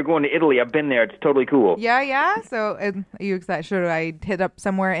hear that you're going to Italy. I've been there. It's totally cool. Yeah. So are you excited? Should I hit up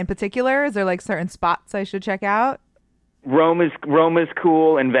somewhere in particular? Is there like certain spots I should check out? Rome is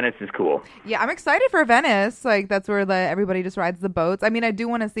cool, and Venice is cool. Yeah, I'm excited for Venice. Like, that's where everybody just rides the boats. I mean, I do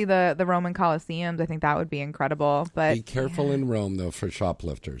want to see the Roman Colosseums. I think that would be incredible. But be careful in Rome, though, for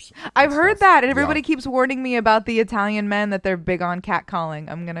shoplifters. I've heard that, and everybody keeps warning me about the Italian men that they're big on catcalling.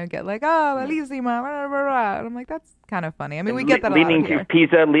 I'm going to get like, bellissima, blah, blah, blah. And I'm like, that's kind of funny. I mean, we get that a lot here.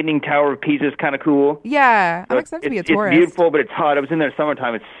 Leaning Tower of Pisa is kind of cool. Yeah, I'm excited to be a tourist. It's beautiful, but it's hot. I was in there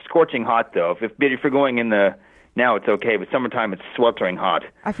summertime. It's scorching hot, though. If you're going in the... Now it's okay, but summertime it's sweltering hot.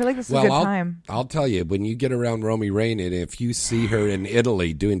 I feel like this is a good time. I'll tell you, when you get around Romy Rain, and if you see her in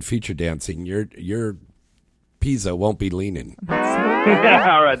Italy doing feature dancing, your Pisa won't be leaning. All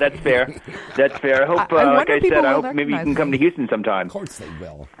right, that's fair. That's fair. I hope, like I said, I hope maybe you can come to Houston sometime. Of course they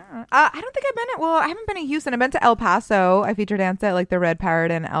will. I don't think I've been I haven't been to Houston. I've been to El Paso. I feature danced at like the Red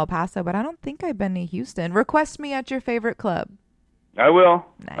Parrot in El Paso, but I don't think I've been to Houston. Request me at your favorite club. I will.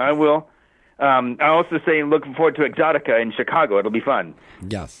 Nice. I will. I also say looking forward to Exotica in Chicago. It'll be fun.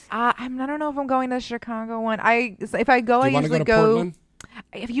 Yes. I don't know if I'm going to the Chicago one. If I go, I usually go.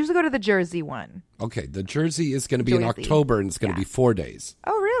 I usually go to the Jersey one. Okay, the Jersey is going to be in October, and it's going to be 4 days.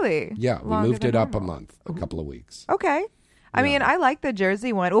 Oh, really? Yeah, we moved it up a month, a couple of weeks. Okay. I mean, I like the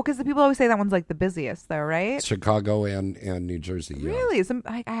Jersey one. Well, because the people always say that one's like the busiest, though, right? Chicago and New Jersey. Yeah. Really?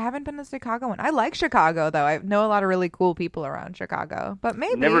 I haven't been to the Chicago one. I like Chicago, though. I know a lot of really cool people around Chicago, but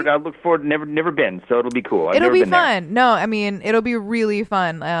maybe I look forward. Never been, so it'll be cool. It'll be fun. There. No, I mean it'll be really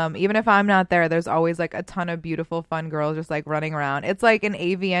fun. Even if I'm not there, there's always like a ton of beautiful, fun girls just like running around. It's like an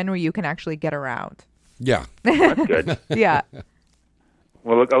AVN where you can actually get around. Yeah, that's good. Yeah.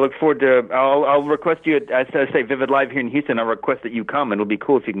 Well, I look forward to. I'll request you. As I say, Vivid Live here in Houston. I'll request that you come, and it'll be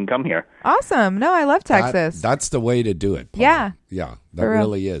cool if you can come here. Awesome. No, I love Texas. That's the way to do it, Paul. Yeah, that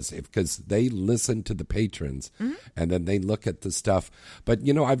really is, because they listen to the patrons, and then they look at the stuff. But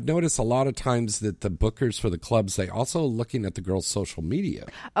I've noticed a lot of times that the bookers for the clubs, they also looking at the girls' social media.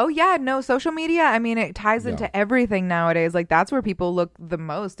 Oh yeah, no, social media. I mean, it ties into everything nowadays. Like that's where people look the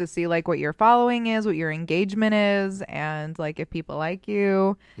most to see like what your following is, what your engagement is, and like if people like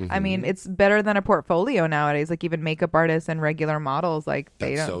you. I mean, it's better than a portfolio nowadays. Like even makeup artists and regular models, like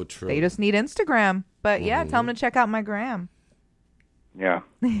they don't. So true. They just need Instagram. But yeah, tell them to check out my gram. Yeah.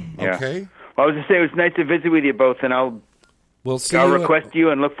 Okay. Well, I was just saying it was nice to visit with you both, and I'll request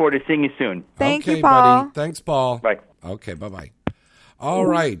you and look forward to seeing you soon. Thank you, Paul. Buddy. Thanks, Paul. Bye. Okay, bye-bye. All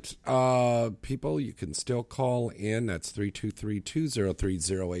right. People, you can still call in. That's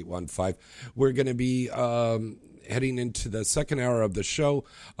 323-203-0815. We're going to be heading into the second hour of the show.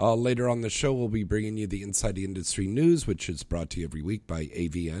 Later on the show, we'll be bringing you the Inside the Industry News, which is brought to you every week by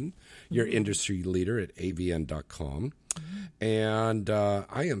AVN, your industry leader at avn.com. And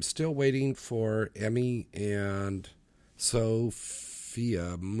I am still waiting for Emmy and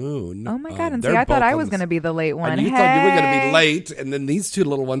Sophia Moon. Oh, my God. And see, I thought I was going to be the late one. And you thought you were going to be late, and then these two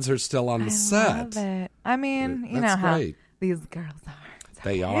little ones are still on the set. I love it. I mean, you know how these girls are.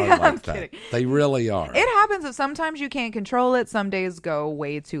 They are like that. They really are. It happens that sometimes you can't control it. Some days go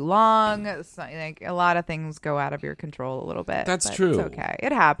way too long. Like a lot of things go out of your control a little bit. That's true. It's okay.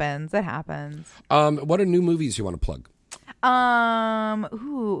 It happens. What are new movies you want to plug? Well,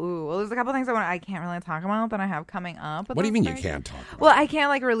 there's a couple things I can't really talk about that I have coming up. What do you mean you can't talk about? Well, I can't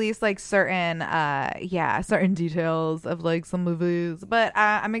like release like certain details of like some movies, but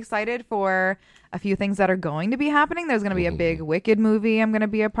I'm excited for a few things that are going to be happening. There's going to be a big Wicked movie I'm going to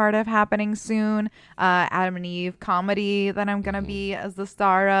be a part of happening soon. Adam and Eve comedy that I'm going to be as the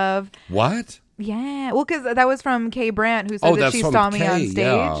star of. What? Yeah, well, because that was from Kay Brandt, who said that she saw me on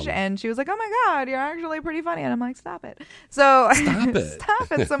stage, and she was like, "Oh my God, you're actually pretty funny," and I'm like, "Stop it!" So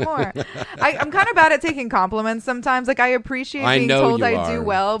stop it some more. I'm kind of bad at taking compliments sometimes. Like I appreciate being told I do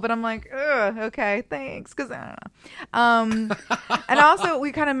well, but I'm like, ugh, okay, thanks, because I don't know. And also,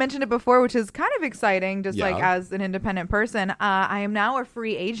 we kind of mentioned it before, which is kind of exciting, just like as an independent person. I am now a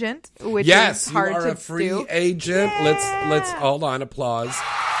free agent, which is hard to do. Yes, you are a free agent. Yeah. Let's hold on, applause.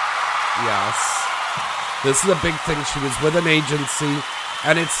 Yes. This is a big thing. She was with an agency,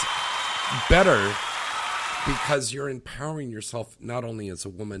 and it's better because you're empowering yourself not only as a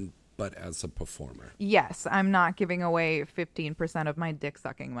woman, but as a performer. Yes, I'm not giving away 15% of my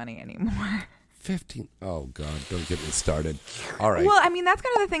dick-sucking money anymore. 15. Oh, God, don't get me started. All right. Well, I mean, that's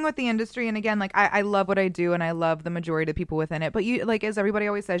kind of the thing with the industry. And again, like, I love what I do and I love the majority of people within it. But you, like, as everybody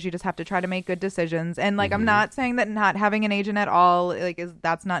always says, you just have to try to make good decisions. And like, I'm not saying that not having an agent at all, like,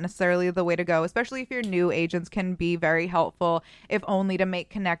 that's not necessarily the way to go, especially if you're new. Agents can be very helpful, if only to make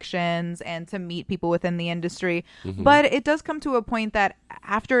connections and to meet people within the industry. But it does come to a point that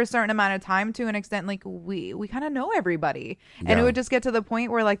after a certain amount of time, to an extent, like, we kind of know everybody. And it would just get to the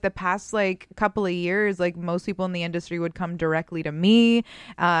point where, like, the past, like, couple of years, like, most people in the industry would come directly to me,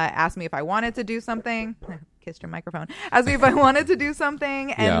 ask me if I wanted to do something. Kissed your microphone. Ask me if I wanted to do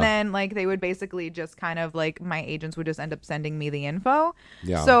something, and then, like, they would basically just kind of, like, my agents would just end up sending me the info.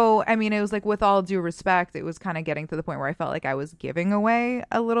 So, I mean, it was like, with all due respect, it was kind of getting to the point where I felt like I was giving away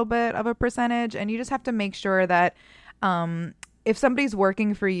a little bit of a percentage, and you just have to make sure that if somebody's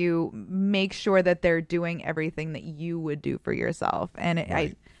working for you, make sure that they're doing everything that you would do for yourself. And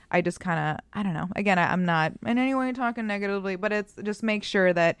I just kind of, I don't know. Again, I'm not in any way talking negatively, but it's just make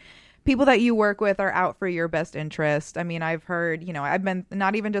sure that people that you work with are out for your best interest. I mean, I've heard, you know, I've been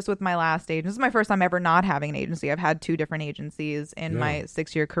not even just with my last agent. This is my first time ever not having an agency. I've had 2 different agencies in my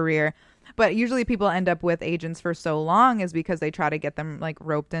 6-year career. But usually people end up with agents for so long is because they try to get them, like,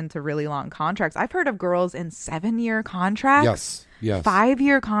 roped into really long contracts. I've heard of girls in 7-year contracts. Yes.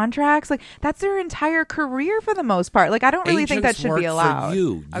 5-year contracts. Like, that's their entire career for the most part. Like, I don't really think that should be allowed.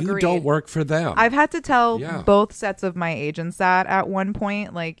 You don't work for them. I've had to tell both sets of my agents that at one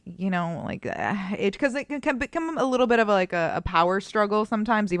point, like, you know, like, because it can become a little bit of a power struggle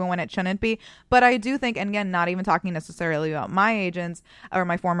sometimes, even when it shouldn't be. But I do think, and again, not even talking necessarily about my agents or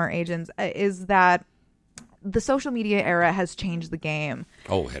my former agents, is that the social media era has changed the game.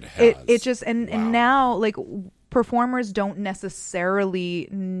 Oh, it has. It just, and now, like, performers don't necessarily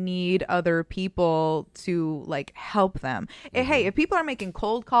need other people to, like, help them. Hey, if people are making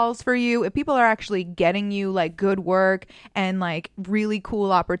cold calls for you, if people are actually getting you, like, good work and, like, really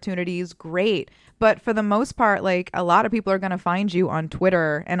cool opportunities, great. But for the most part, like, a lot of people are going to find you on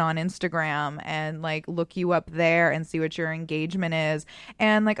Twitter and on Instagram and, like, look you up there and see what your engagement is.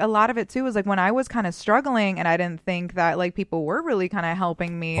 And, like, a lot of it too is, like, when I was kind of struggling and I didn't think that, like, people were really kind of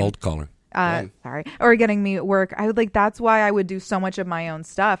helping me. Hold caller. Or getting me work. I would, like, that's why I would do so much of my own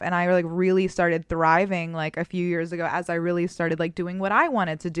stuff. And I, like, really started thriving, like, a few years ago as I really started, like, doing what I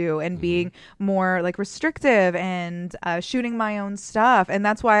wanted to do and being more, like, restrictive and shooting my own stuff. And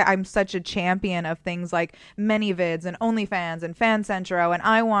that's why I'm such a champion of things like ManyVids and OnlyFans and FanCentro and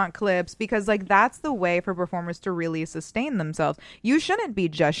I Want Clips, because, like, that's the way for performers to really sustain themselves. You shouldn't be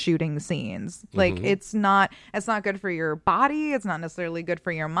just shooting scenes. Like, it's not good for your body. It's not necessarily good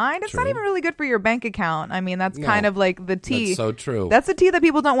for your mind. It's not even really good for your bank account. I mean, that's kind of like the tea. That's so true. That's the tea that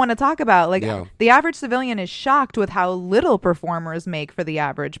people don't want to talk about. Like, the average civilian is shocked with how little performers make for the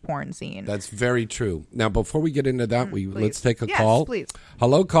average porn scene. That's very true. Now, before we get into that, let's take a call. Please.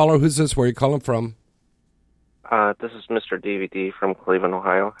 Hello, caller. Who's this? Where are you calling from? This is Mr. DVD from Cleveland,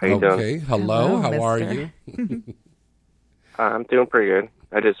 Ohio. How you doing? Okay. Hello. How are you? I'm doing pretty good.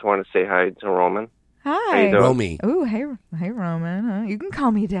 I just want to say hi to Roman. Hi. Romy. Ooh, hey, Roman. Huh? You can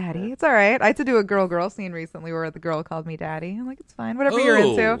call me Daddy. It's all right. I had to do a girl-girl scene recently where the girl called me Daddy. I'm like, it's fine. Whatever you're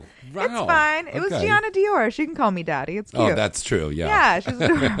into. Wow. It's fine. It was Gianna Dior. She can call me Daddy. It's cute. Oh, that's true. Yeah. Yeah, she's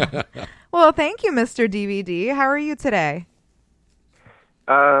adorable. Well, thank you, Mr. DVD. How are you today?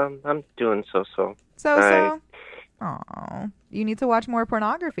 I'm doing so-so. So-so? Oh, you need to watch more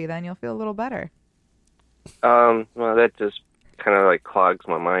pornography, then you'll feel a little better. Well, that just kind of, like, clogs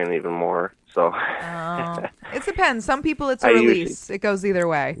my mind even more. So it depends. Some people it's a release. It goes either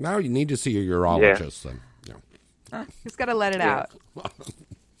way. Now you need to see a urologist then. Yeah. Just got to let it out.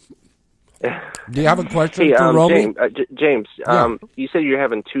 Do you have a question for Romy? James, you said you're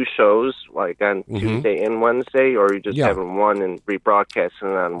having 2 shows, like on Tuesday and Wednesday, or are you just having one and rebroadcasting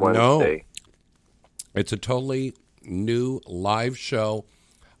it on Wednesday? No. It's a totally new live show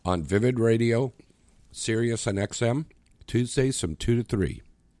on Vivid Radio, Sirius and XM, Tuesdays from 2 to 3.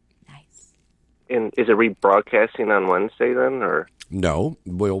 And is it rebroadcasting on Wednesday then, or no?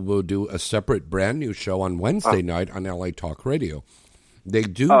 We'll do a separate brand new show on Wednesday night on LA Talk Radio. They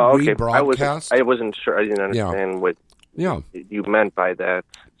do rebroadcast. I wasn't sure. I didn't understand what you meant by that.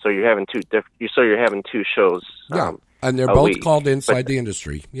 So you're having 2 you're having 2 shows. Yeah, and they're both called Inside the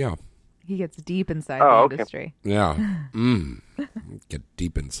Industry. Yeah. He gets deep inside the industry. Yeah. Get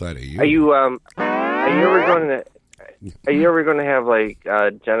deep inside of you. Are you ever going to? Are you ever going to have, like,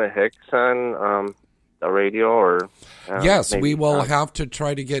 Jenna Hicks on the radio? Or yes, we will have to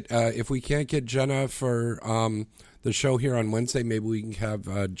try to get, if we can't get Jenna for the show here on Wednesday, maybe we can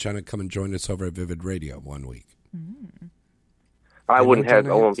have Jenna come and join us over at Vivid Radio one week. I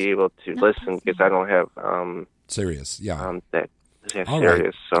won't be able to listen because I don't have Sirius. Yeah, that all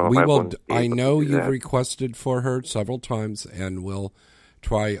Sirius. Right. So we will. I know you've requested for her several times, and we'll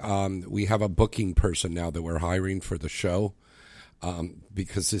try. We have a booking person now that we're hiring for the show.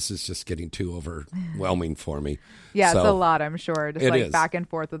 Because this is just getting too overwhelming for me. Yeah, it's a lot, I'm sure. Just back and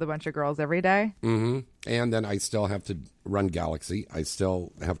forth with a bunch of girls every day. Mm-hmm. And then I still have to run Galaxy. I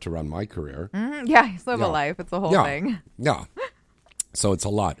still have to run my career. Mm-hmm. Yeah, you still have a life. It's a whole thing. Yeah. So it's a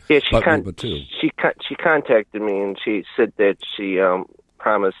lot. Yeah, she contacted me and she said that she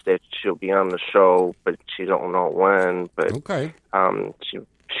promised that she'll be on the show, but she don't know when. But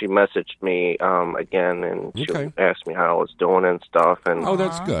she messaged me again and she asked me how I was doing and stuff. And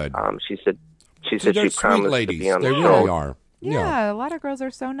that's good. She said she promised ladies. to be on the show. They really are. Yeah, a lot of girls are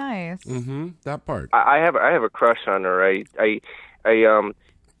so nice. Mm-hmm. That part. I have a crush on her. I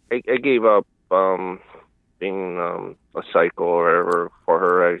gave up being a psycho or whatever for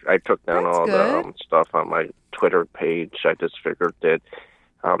her. I took down all the stuff on my Twitter page. I just figured that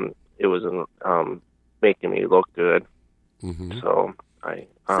it wasn't making me look good. Mm-hmm. So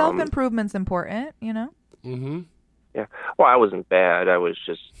self-improvement's important, you know? Mm-hmm. Yeah. Well, I wasn't bad. I was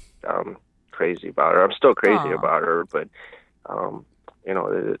just crazy about her. I'm still crazy about her, but,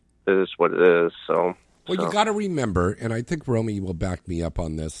 it is what it is. So. Well, you got to remember, and I think Romy will back me up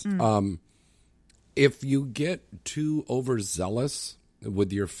on this, if you get too overzealous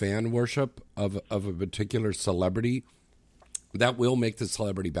with your fan worship of a particular celebrity, that will make the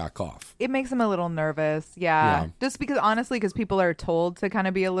celebrity back off. It makes them a little nervous, yeah. Just because people are told to kind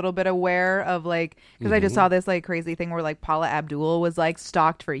of be a little bit aware of because I just saw this crazy thing where Paula Abdul was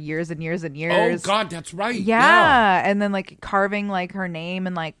stalked for years and years and years. Oh God, that's right. Yeah. And then carving her name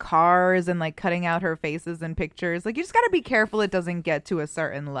in cars and cutting out her faces in pictures. You just got to be careful it doesn't get to a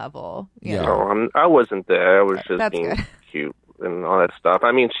certain level. You know? No, I wasn't there. I was just being cute and all that stuff.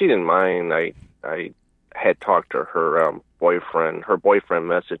 I mean, she didn't mind. I had talked to her boyfriend. Her boyfriend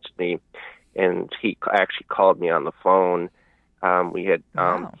messaged me, and he actually called me on the phone. We had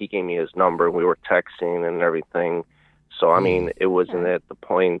he gave me his number. We were texting and everything. So I mean, it wasn't at the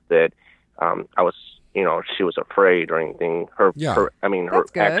point that I was, she was afraid or anything. Her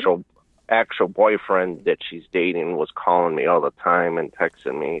actual boyfriend that she's dating was calling me all the time and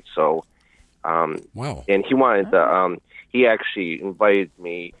texting me. So wow. And he wanted to. He actually invited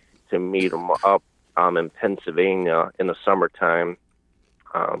me to meet him up in Pennsylvania in the summertime,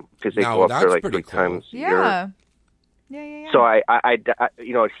 because they go up there 3 times a year. Yeah. So I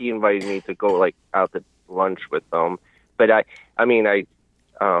he invited me to go out to lunch with them, but I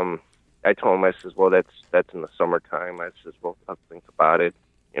told him, I says, well, that's in the summertime. I says, well, I'll think about it,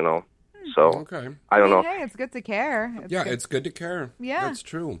 So I don't know. Hey, it's good to care. It's good to care. Yeah, that's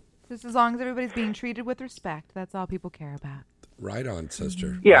true. Just as long as everybody's being treated with respect, that's all people care about. Right on,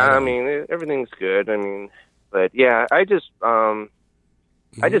 sister. Yeah, right I mean, everything's good. I mean, but yeah, I just I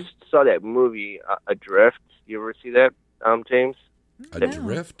just saw that movie, Adrift. You ever see that, James?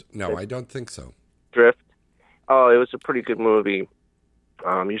 Adrift? No, I don't think so. Drift. Oh, it was a pretty good movie.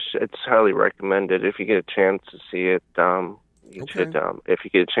 It's highly recommended if you get a chance to see it. You should. If you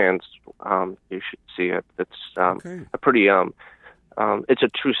get a chance, you should see it. It's a pretty. It's a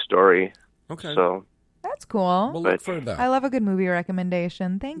true story. Okay. So. That's cool. We'll look for that. I love a good movie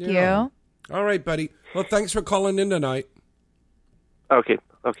recommendation. Thank you. All right, buddy. Well, thanks for calling in tonight. Okay.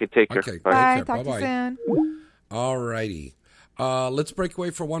 Take care. Okay. Bye. Talk to you soon. All righty. Let's break away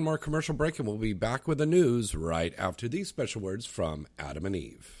for one more commercial break, and we'll be back with the news right after these special words from Adam and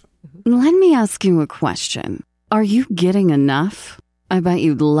Eve. Let me ask you a question. Are you getting enough? I bet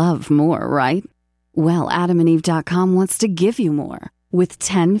you'd love more, right? Well, AdamandEve.com wants to give you more with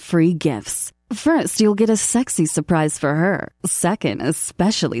 10 free gifts. First, you'll get a sexy surprise for her. Second, a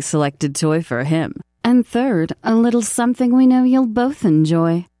specially selected toy for him. And third, a little something we know you'll both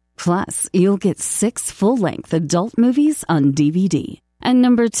enjoy. Plus, you'll get 6 full-length adult movies on DVD. And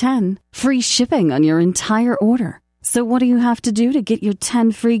number 10, free shipping on your entire order. So what do you have to do to get your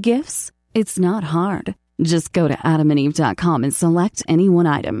 10 free gifts? It's not hard. Just go to AdamandEve.com and select any one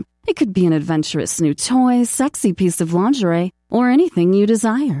item. It could be an adventurous new toy, sexy piece of lingerie, or anything you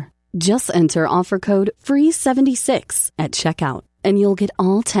desire. Just enter offer code FREE76 at checkout, and you'll get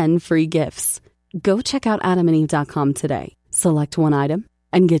all 10 free gifts. Go check out AdamandEve.com today. Select one item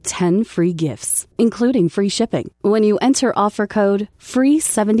and get 10 free gifts, including free shipping, when you enter offer code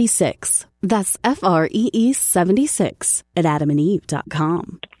FREE76. That's FREE76 at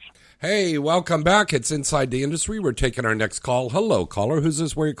AdamandEve.com. Hey, welcome back. It's Inside the Industry. We're taking our next call. Hello, caller. Who's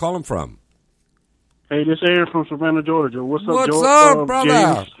this? Where are you calling from? Hey, this is Aaron from Savannah, Georgia. What's up, What's up, brother?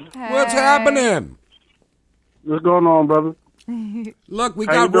 James? Hey. What's happening? What's going on, brother? Look, we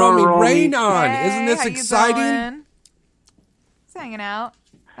got Romy Rain on. Hey, isn't this exciting? Just hanging out,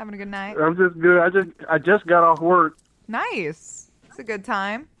 having a good night. I'm just good. I just got off work. Nice. It's a good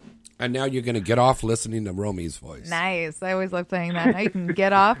time. And now you're going to get off listening to Romy's voice. Nice. I always love saying that. Now you can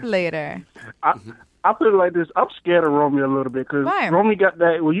get off later. I put it like this. I'm scared of Romy a little bit because Romy got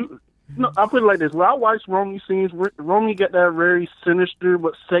that. I put it like this. When I watch Romy scenes, Romy got that very sinister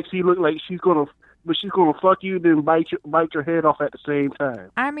but sexy look, like she's gonna fuck you, then bite your head off at the same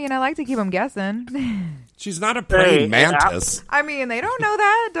time. I mean, I like to keep them guessing. She's not a praying mantis. I mean, they don't know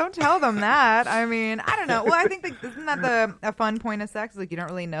that. Don't tell them that. I mean, I don't know. Well, I think isn't that a fun point of sex? Like, you don't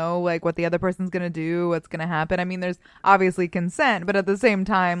really know like what the other person's gonna do, what's gonna happen. I mean, there's obviously consent, but at the same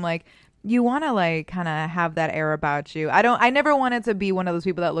time, like, you want to like kind of have that air about you. I never wanted to be one of those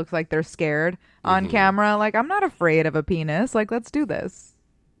people that looks like they're scared on camera. Like, I'm not afraid of a penis. Like, let's do this.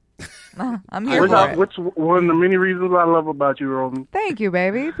 I'm here for it. Which one of the many reasons I love about you, Romy. Thank you,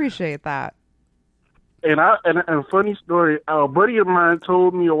 baby. Appreciate that. And a funny story. A buddy of mine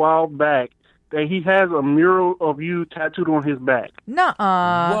told me a while back that he has a mural of you tattooed on his back.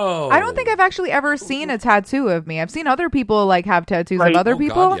 Nuh-uh. Whoa. I don't think I've actually ever seen a tattoo of me. I've seen other people like have tattoos of other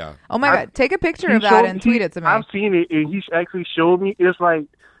people. God, yeah. Oh my God. Take a picture of that and tweet it to me. I've seen it, and he actually showed me. It's like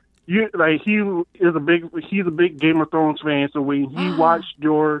he's a big Game of Thrones fan, so when he watched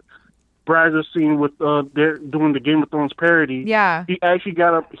your Brazzers scene with they're doing the Game of Thrones parody. Yeah, he actually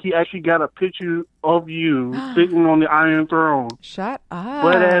got a picture of you sitting on the Iron Throne. Shut up.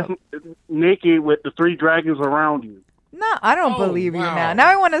 But as naked with the 3 dragons around you. No, I don't believe you now. Now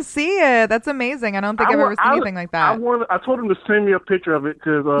I want to see it. That's amazing. I don't think I've ever seen anything like that. I told him to send me a picture of it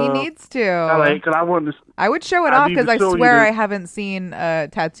because he needs to. Because I wanted to. I would show it off because I swear I haven't seen a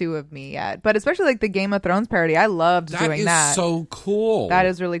tattoo of me yet. But especially like the Game of Thrones parody, I loved doing that. That is so cool. That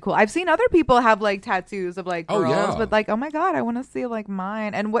is really cool. I've seen other people have like tattoos of like girls, but like, oh my God, I want to see like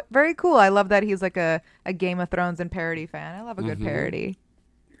mine. And very cool. I love that he's like a Game of Thrones and parody fan. I love a good parody.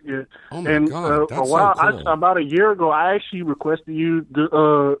 Yeah. Oh my God, that's so cool. About a year ago, I actually requested you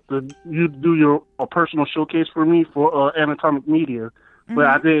you do your personal showcase for me for Anatomic Media, but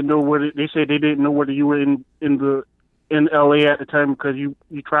I didn't know they said they didn't know whether you were in LA at the time because you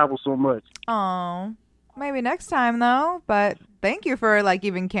travel so much. Oh, maybe next time though. But thank you for like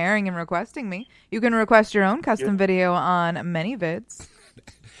even caring and requesting me. You can request your own custom video on ManyVids.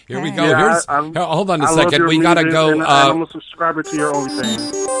 Here we go. Yeah, hold on a second. We got to go. I'm a subscriber to your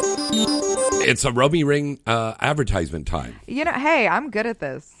OnlyFans. It's a Romy Ring advertisement time. You know, hey, I'm good at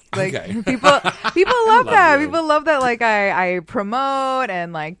this. Like, people love that. People love that. Like, I promote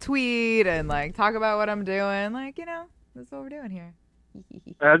and like tweet and like talk about what I'm doing. Like, you know, that's what we're doing here.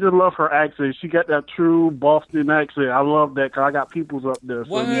 I just love her accent. She got that true Boston accent. I love that because I got peoples up there.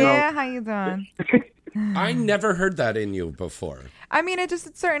 So, yeah, how you doing? I never heard that in you before. I mean,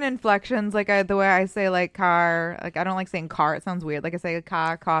 it's certain inflections. Like the way I say like car. Like I don't like saying car. It sounds weird. Like I say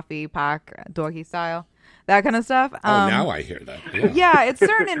car, coffee, pack, doggy style. That kind of stuff. Now I hear that. Yeah, it's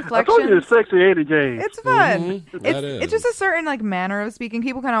certain inflections. I told you it's sexy 80 James. It's fun. It's just a certain like manner of speaking.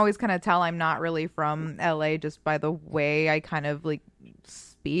 People can always kind of tell I'm not really from LA just by the way I kind of like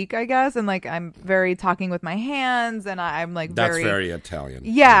speak, I guess, and like I'm very talking with my hands, and I'm like that's very Italian.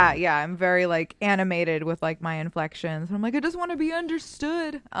 Yeah, I'm very like animated with like my inflections. And I'm like I just want to be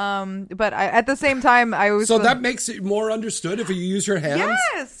understood. But at the same time, I was that makes it more understood if you use your hands.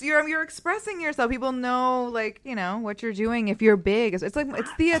 Yes, you're expressing yourself. People know like you know what you're doing. If you're big, it's like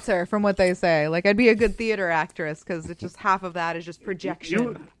it's theater from what they say. Like I'd be a good theater actress because it's just half of that is just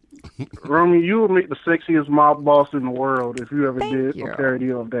projection. Romy, you would make the sexiest mob boss in the world if you ever did a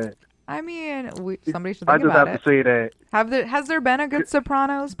parody of that. I mean, somebody should think about it. I just have to say that. Has there been a good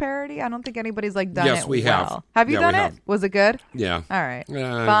Sopranos parody? I don't think anybody's like done it. Yes, we have. Have you done it? Was it good? Yeah. All right.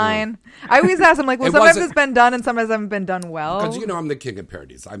 Fine. I always ask them like, well, sometimes it's been done and sometimes it haven't been done well. Because you know I'm the king of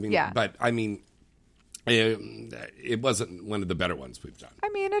parodies. I mean, but I mean. It wasn't one of the better ones we've done. I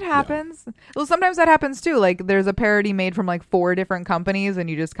mean, it happens. Yeah. Well, sometimes that happens too. Like, there's a parody made from like 4 different companies, and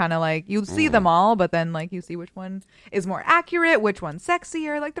you just kind of like you see them all, but then like you see which one is more accurate, which one's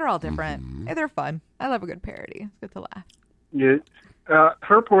sexier. Like they're all different. Mm-hmm. They're fun. I love a good parody. It's good to laugh. Yeah,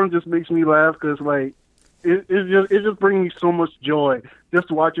 her porn just makes me laugh because like it just brings me so much joy just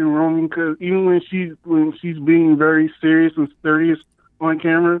watching Romy. Because even when she's being very serious and serious on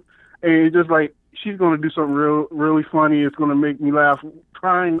camera, and it's just like. She's going to do something really funny. It's going to make me laugh,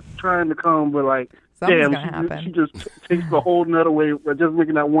 trying to come, but like, she just takes the whole nut away by just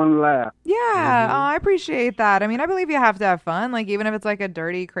making that one laugh. Yeah, I appreciate that. I mean, I believe you have to have fun. Like, even if it's like a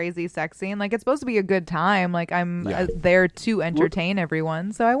dirty, crazy sex scene, like it's supposed to be a good time. Like, I'm there to entertain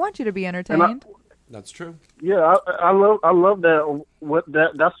everyone, so I want you to be entertained. That's true. Yeah, I love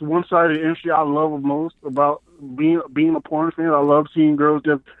that. That's one side of the industry I love most about being a porn fan. I love seeing girls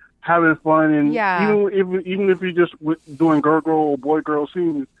just having fun, and even if you're just doing girl or boy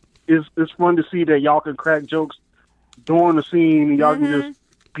scenes, it's fun to see that y'all can crack jokes during the scene, and y'all can just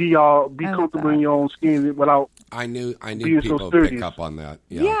be comfortable in your own skin without. I knew people would pick up on that.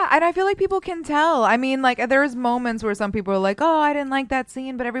 Yeah, and I feel like people can tell. I mean, like, there's moments where some people are like, oh, I didn't like that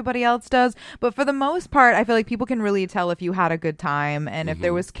scene, but everybody else does. But for the most part, I feel like people can really tell if you had a good time and if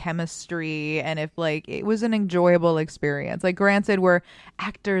there was chemistry and if, like, it was an enjoyable experience. Like, granted, we're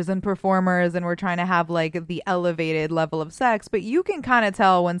actors and performers and we're trying to have, like, the elevated level of sex, but you can kind of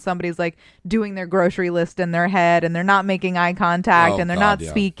tell when somebody's, like, doing their grocery list in their head and they're not making eye contact and they're not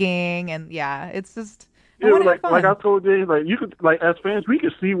speaking. And, it's just... Yeah, like I told you, like you could, like as fans, we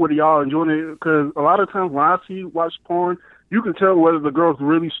can see whether y'all enjoying it because a lot of times when I watch porn, you can tell whether the girl's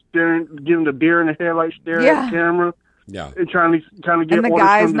really giving the deer in the headlights, staring at the camera, and trying to get. And the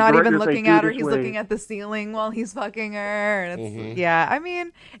guy's not even looking at her; he's looking at the ceiling while he's fucking her. And it's, I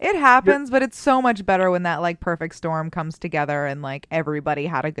mean, it happens, but it's so much better when that like perfect storm comes together and like everybody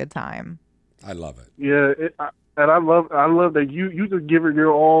had a good time. I love it. Yeah. And I love that you just give it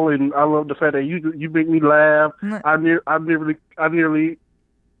your all, and I love the fact that you make me laugh. I nearly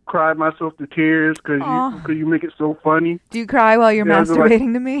cried myself to tears because you make it so funny. Do you cry while you're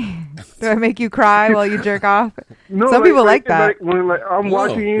masturbating to me? Do I make you cry while you jerk off? No, some people like that. When I'm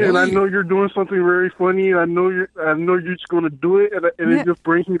watching it and I know you're doing something very funny, and I know you're just going to do it, and it just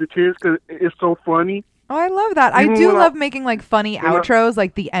brings me to tears because it's so funny. Oh, I love that. I do love making like funny outros,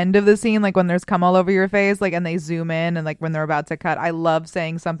 like the end of the scene, like when there's cum all over your face, like and they zoom in and like when they're about to cut. I love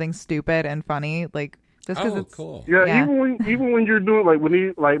saying something stupid and funny, like just because it's cool. Yeah, even when you're doing like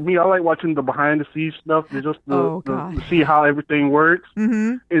like me, I like watching the behind the scenes stuff, just to see how everything works.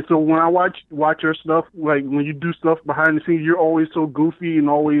 Mm-hmm. And so when I watch your stuff, like when you do stuff behind the scenes, you're always so goofy and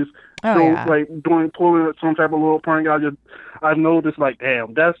always like pulling some type of little prank. I noticed like,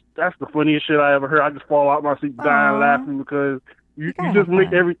 damn, that's the funniest shit I ever heard. I just fall out my seat dying laughing because you just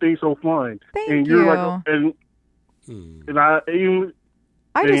make everything so fun. Thank you. Like, and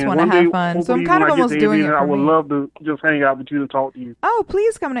I just want to have fun, so I'm kind of almost doing it for I would me. love to just hang out with you and talk to you. Oh,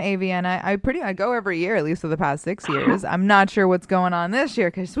 please come to AVN. I go every year, at least for the past 6 years. I'm not sure what's going on this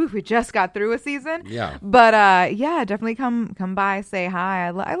year because we just got through a season. Yeah. But definitely come by, say hi.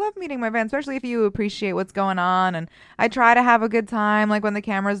 I love meeting my fans, especially if you appreciate what's going on. And I try to have a good time, like when the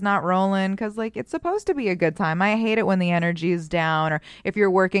camera's not rolling, because like it's supposed to be a good time. I hate it when the energy is down, or if you're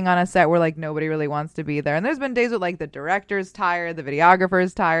working on a set where like nobody really wants to be there. And there's been days with like the director's tired, the videographer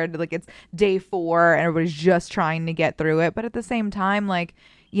is tired, like it's day 4 and everybody's just trying to get through it, but at the same time, like,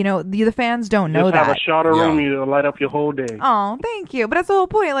 you know, the fans don't know that. Have a shot of rum, to light up your whole day. Oh, thank you. But that's the whole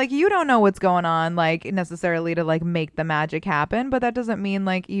point. Like, you don't know what's going on, like, necessarily to like make the magic happen, but that doesn't mean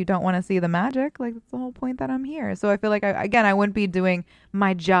like you don't want to see the magic. Like, that's the whole point that I'm here. So I feel like I wouldn't be doing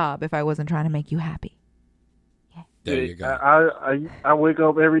my job if I wasn't trying to make you happy. There you go. I wake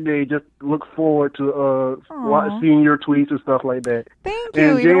up every day just look forward to seeing your tweets and stuff like that. Thank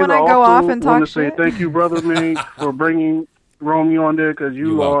you. Even when I go off and talk shit. Thank you, Brother Man, for bringing Romeo on there because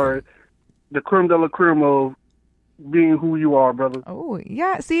you are the creme de la creme of being who you are, brother. Oh,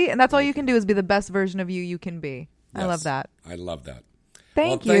 yeah. See, and that's all you can do is be the best version of you can be. Yes, I love that. I love that.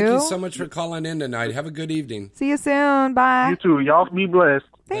 Thank you. Thank you so much for calling in tonight. Have a good evening. See you soon. Bye. You too. Y'all be blessed.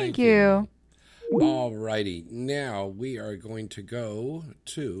 Thank you. All righty. Now we are going to go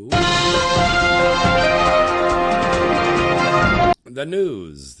to the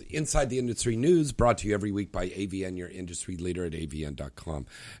news. Inside the Industry News, brought to you every week by AVN, your industry leader at avn.com.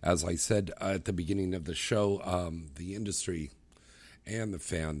 As I said at the beginning of the show, the industry and the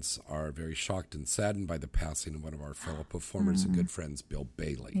fans are very shocked and saddened by the passing of one of our fellow performers and good friends, Bill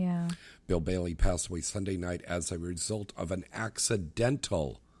Bailey. Yeah. Bill Bailey passed away Sunday night as a result of an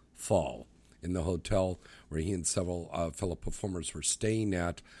accidental fall in the hotel where he and several fellow performers were staying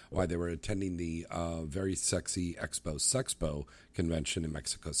at while they were attending the very sexy Sexpo convention in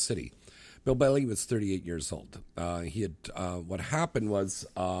Mexico City. Bill Bailey was 38 years old. What happened was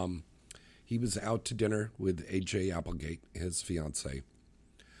he was out to dinner with AJ Applegate, his fiance.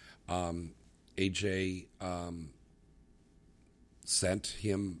 AJ sent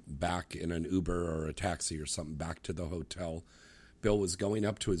him back in an Uber or a taxi or something back to the hotel. Bill was going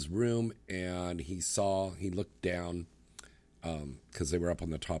up to his room, and he looked down, because they were up on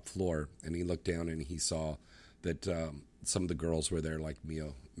the top floor, and he looked down and he saw that some of the girls were there, like Mia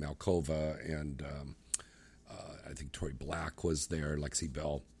Malkova, and I think Tori Black was there, Lexi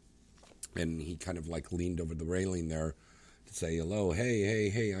Bell, and he kind of like leaned over the railing there to say hello,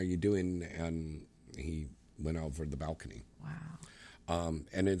 hey, how you doing? And he went over the balcony. Wow.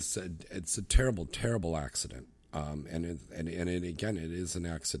 And it's a terrible, terrible accident. And again, it is an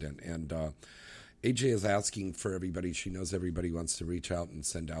accident. And AJ is asking for everybody. She knows everybody wants to reach out and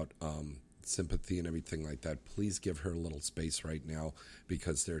send out sympathy and everything like that. Please give her a little space right now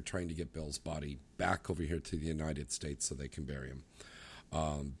because they're trying to get Bill's body back over here to the United States so they can bury him.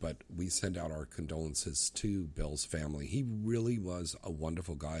 But we send out our condolences to Bill's family. He really was a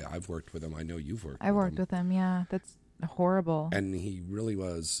wonderful guy. I've worked with him. I know you've worked with him. I worked with him, yeah. That's horrible. And he really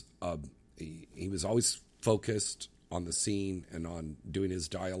was, he was always focused on the scene and on doing his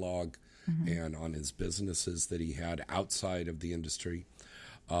dialogue and on his businesses that he had outside of the industry.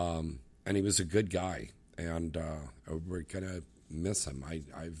 And he was a good guy. And we're going to miss him.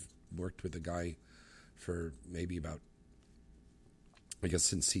 I've worked with the guy for maybe about, I guess,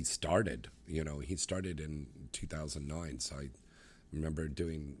 since he started. You know, he started in 2009. So I remember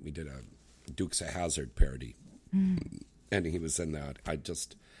we did a Dukes of Hazzard parody. And he was in that.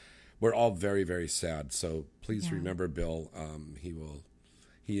 We're all very, very sad. So please remember Bill.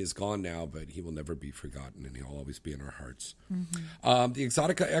 He is gone now, but he will never be forgotten, and he'll always be in our hearts. The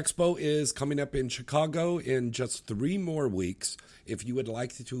Exotica Expo is coming up in Chicago in just 3 more weeks. If you would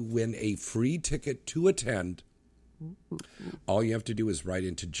like to win a free ticket to attend, all you have to do is write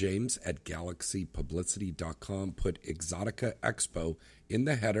into James at galaxypublicity.com, put Exotica Expo in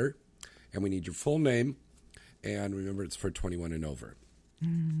the header, and we need your full name. And remember, it's for 21 and over.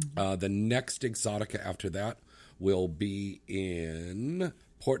 The next Exotica after that will be in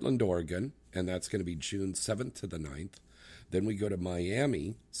Portland, Oregon, and that's going to be June 7th to the 9th. Then we go to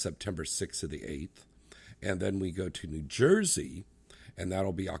Miami, September 6th to the 8th. And then we go to New Jersey, and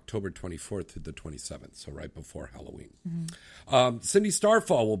that'll be October 24th to the 27th, so right before Halloween. Cindy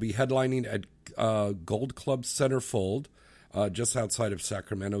Starfall will be headlining at Gold Club Centerfold, just outside of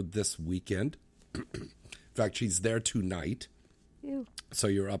Sacramento this weekend. In fact, she's there tonight. Ew. So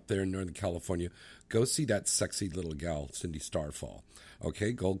you're up there in Northern California. Go see that sexy little gal, Cindy Starfall.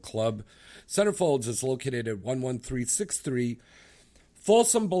 Okay, Gold Club Centerfolds is located at 11363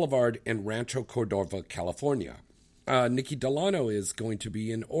 Folsom Boulevard in Rancho Cordova, California. Nikki Delano is going to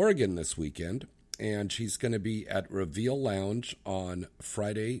be in Oregon this weekend, and she's going to be at Reveal Lounge on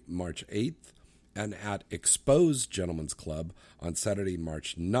Friday, March 8th, and at Exposed Gentlemen's Club on Saturday,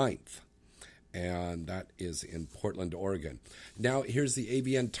 March 9th. And that is in Portland, Oregon. Now, here's the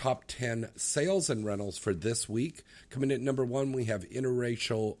AVN Top 10 Sales and Rentals for this week. Coming in at number 1, we have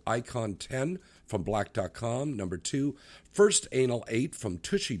Interracial Icon 10 from Black.com. Number 2, First Anal 8 from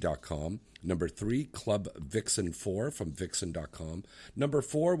Tushy.com. Number 3, Club Vixen 4 from Vixen.com. Number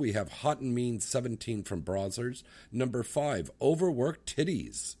 4, we have Hot and Mean 17 from Brazzers. Number 5, Overworked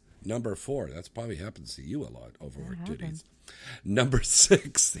Titties. Number 4, that's probably happens to you a lot, overworked titties. Number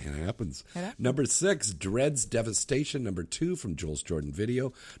 6, it happens. Number 6, Dread's Devastation. Number 2 from Jules Jordan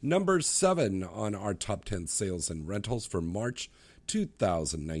Video. Number 7 on our top 10 sales and rentals for March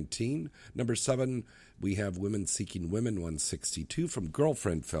 2019. Number 7, we have Women Seeking Women 162 from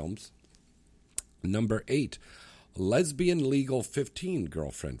Girlfriend Films. Number 8, Lesbian Legal 15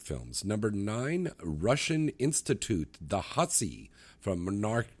 Girlfriend Films. Number 9, Russian Institute, The Hussy from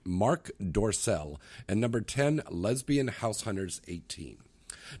Mark Dorcel. And number 10, Lesbian House Hunters 18.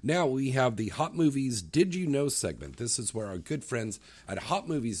 Now we have the Hot Movies Did You Know segment. This is where our good friends at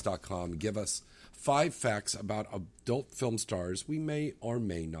hotmovies.com give us 5 facts about adult film stars we may or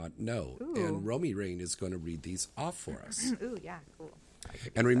may not know. Ooh. And Romy Rain is going to read these off for us. Ooh, yeah, cool.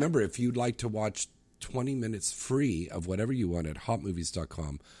 And remember, if you'd like to watch 20 minutes free of whatever you want at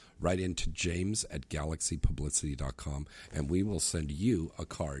hotmovies.com, write into James at galaxypublicity.com, and we will send you a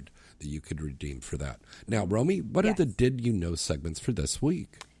card that you could redeem for that. Now, Romy, what are the Did You Know segments for this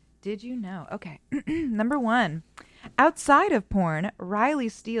week? Did you know? Okay. Number 1. Outside of porn, Riley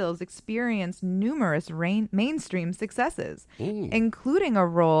Steele experienced numerous mainstream successes, including a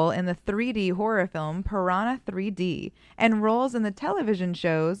role in the 3D horror film Piranha 3D and roles in the television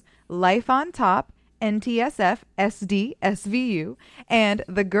shows Life on Top, NTSF, SD, SVU, and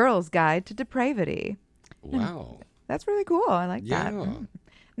The Girl's Guide to Depravity. Wow. That's really cool. I like that.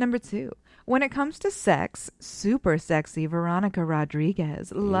 Number 2. When it comes to sex, super sexy Veronica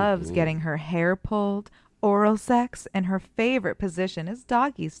Rodriguez loves getting her hair pulled, oral sex, and her favorite position is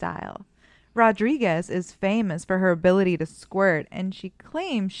doggy style. Rodriguez is famous for her ability to squirt, and she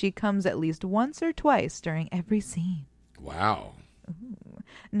claims she comes at least once or twice during every scene. Wow. Ooh.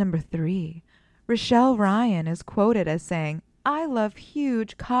 Number 3. Rochelle Ryan is quoted as saying, "I love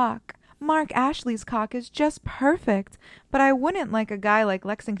huge cock. Mark Ashley's cock is just perfect, but I wouldn't like a guy like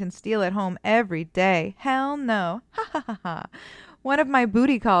Lexington Steele at home every day. Hell no. Ha ha ha ha." One of my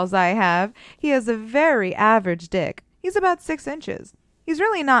booty calls I have, he has a very average dick. He's about 6 inches. He's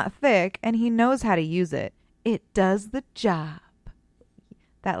really not thick, and he knows how to use it. It does the job.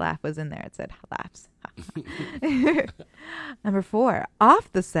 That laugh was in there. It said laughs. Number 4.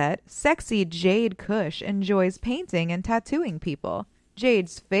 Off the set, sexy Jade Cush enjoys painting and tattooing people.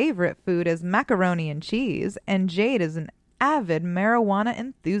 Jade's favorite food is macaroni and cheese, and Jade is an avid marijuana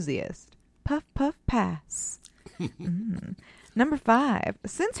enthusiast. Puff, puff, pass. Number 5.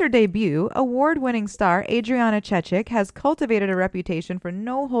 Since her debut, award-winning star Adriana Chechik has cultivated a reputation for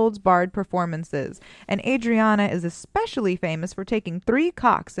no-holds-barred performances, and Adriana is especially famous for taking 3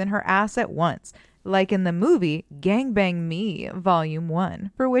 cocks in her ass at once, like in the movie Gangbang Me, Volume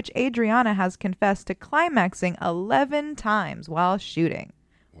 1, for which Adriana has confessed to climaxing 11 times while shooting.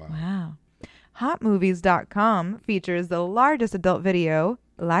 Wow. HotMovies.com features the largest adult video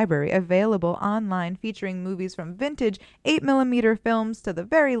library available online, featuring movies from vintage 8mm films to the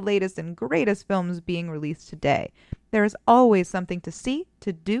very latest and greatest films being released today. There is always something to see,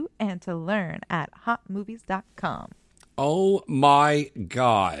 to do, and to learn at hotmovies.com. Oh my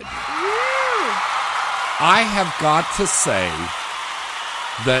God. I have got to say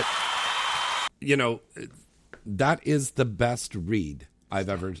that, that is the best read I've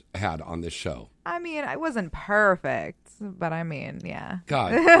ever had on this show. I mean, I wasn't perfect, but I mean, yeah.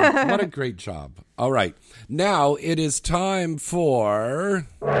 God, what a great job. All right. Now it is time for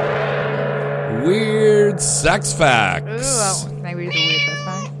Weird Sex Facts. Ooh, can I read the Weird Sex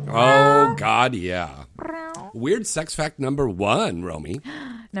Fact? Oh, God, yeah. Weird Sex Fact number 1, Romy.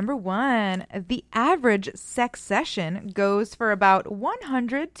 Number 1, the average sex session goes for about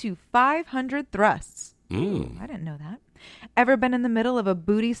 100 to 500 thrusts. I didn't know that. Ever been in the middle of a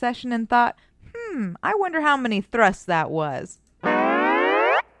booty session and thought, I wonder how many thrusts that was?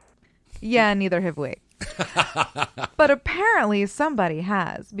 Yeah, neither have we. But apparently somebody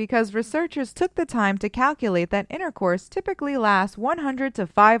has, because researchers took the time to calculate that intercourse typically lasts 100 to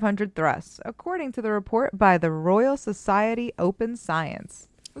 500 thrusts, according to the report by the Royal Society Open Science.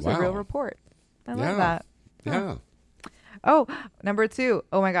 It was a real report. I love that. Yeah. Oh, number 2.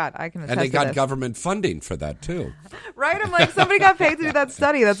 Oh my God, I can attest to this. And they got government funding for that too. Right? I'm like, somebody got paid to do that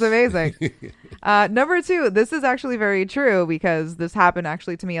study. That's amazing. Number 2, this is actually very true because this happened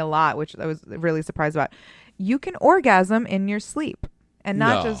actually to me a lot, which I was really surprised about. You can orgasm in your sleep. And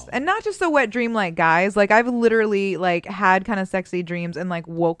not just a wet dream like guys. Like I've literally had kind of sexy dreams and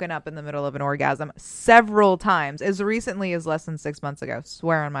woken up in the middle of an orgasm several times as recently as less than 6 months ago.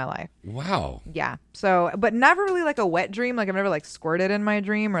 Swear on my life. Wow. Yeah. So, but never really a wet dream. I've never squirted in my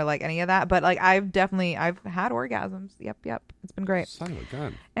dream or any of that. But I've had orgasms. Yep. It's been great. Son of a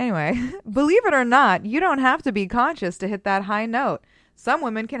gun. Anyway, believe it or not, you don't have to be conscious to hit that high note. Some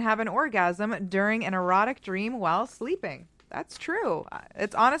women can have an orgasm during an erotic dream while sleeping. That's true.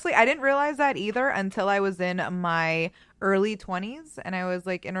 It's honestly, I didn't realize that either until I was in my early 20s and I was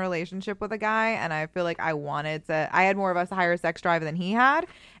in a relationship with a guy, and I feel like I had more of a higher sex drive than he had.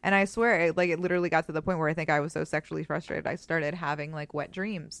 And I swear it literally got to the point where I think I was so sexually frustrated, I started having wet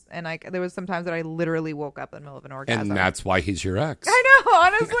dreams. And there was some times that I literally woke up in the middle of an orgasm. And that's why he's your ex. I know,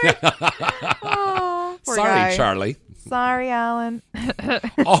 honestly. Oh, poor Sorry, guy. Charlie. Sorry, Alan.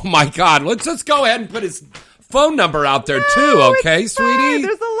 Oh my God. Let's just go ahead and put his phone number out there too, okay, sweetie?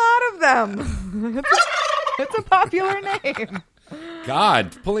 There's a lot of them. It's a popular name.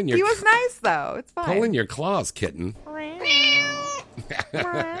 God, pulling your... He was nice, though. It's fine. Pulling your claws, kitten.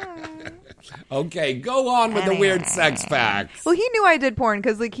 Okay, go on with the weird sex facts. Well, he knew I did porn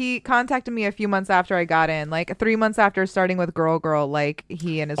because he contacted me a few months after I got in, 3 months after starting with Girl,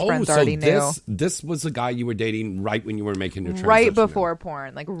 he and his friends already knew. This was the guy you were dating right when you were making your transition. Right before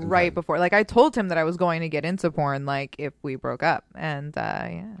porn, right before. I told him that I was going to get into porn, if we broke up, and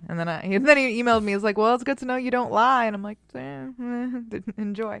yeah, and then he emailed me. He's like, "Well, it's good to know you don't lie," and I'm like,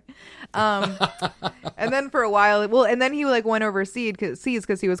 "Enjoy." And then for a while, and then he went overseas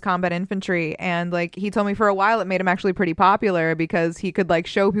because he was combat infantry. And he told me for a while it made him actually pretty popular because he could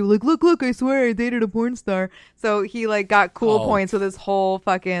show people look, I swear I dated a porn star. So he got cool points with his whole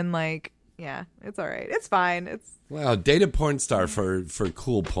fucking yeah, it's all right. It's fine. Well, date a porn star for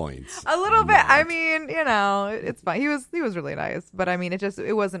cool points. A little bit. I mean, it's fine. He was really nice, but I mean,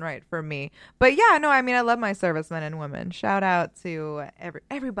 it wasn't right for me. But yeah, no, I mean, I love my servicemen and women. Shout out to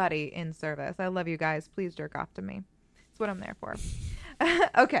everybody in service. I love you guys. Please jerk off to me. That's what I'm there for.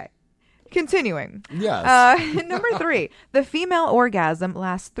 Okay. Continuing. Yes. Number 3, the female orgasm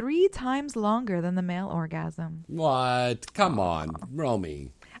lasts 3 times longer than the male orgasm. What? Come on,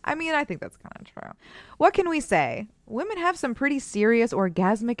 Romy. I mean, I think that's kind of true. What can we say? Women have some pretty serious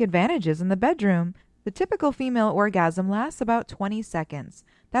orgasmic advantages in the bedroom. The typical female orgasm lasts about 20 seconds.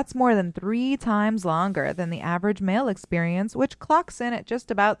 That's more than 3 times longer than the average male experience, which clocks in at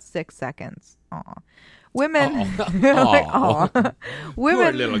just about 6 seconds. Aw. Women, like, aw. Women,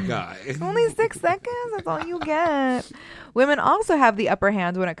 poor little guy. Only 6 seconds. That's all you get. Women also have the upper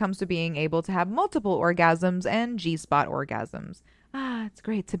hand when it comes to being able to have multiple orgasms and G-spot orgasms. It's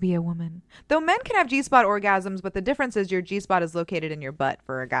great to be a woman. Though men can have G-spot orgasms, but the difference is your G-spot is located in your butt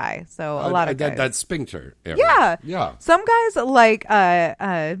for a guy. So a lot of guys. That sphincter area. Yeah. Yeah. Some guys like,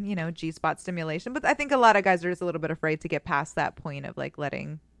 G-spot stimulation, but I think a lot of guys are just a little bit afraid to get past that point of like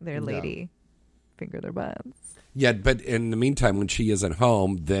letting their lady finger their butts. Yeah, but in the meantime, when she isn't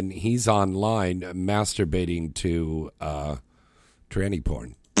home, then he's online masturbating to tranny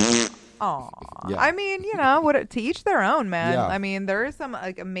porn. Aw. Yeah. I mean, to each their own, man. Yeah. I mean, there are some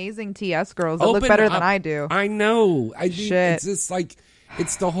like amazing TS girls that look better than I do. I know. Shit. It's just like,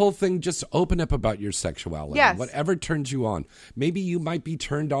 it's the whole thing. Just open up about your sexuality. Yes. Whatever turns you on. Maybe you might be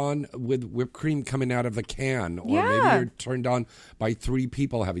turned on with whipped cream coming out of a can, or maybe you're turned on by 3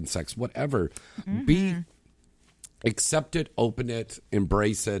 people having sex. Whatever. Accept it, open it,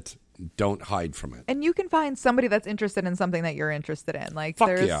 embrace it. Don't hide from it. And you can find somebody that's interested in something that you're interested in. Like, Fuck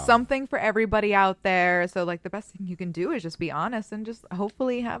there's yeah. something for everybody out there. So, like, the best thing you can do is just be honest and just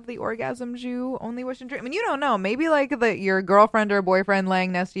hopefully have the orgasms you only wish and dream. I mean, you don't know. Maybe, like, your girlfriend or boyfriend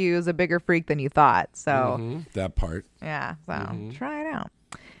laying next to you is a bigger freak than you thought. So, that part. Yeah. So, try it out.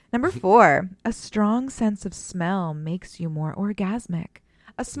 Number 4, a strong sense of smell makes you more orgasmic.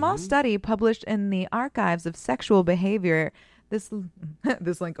 A small study published in the Archives of Sexual Behavior. This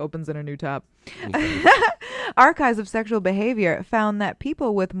link opens in a new tab. Archives of Sexual Behavior found that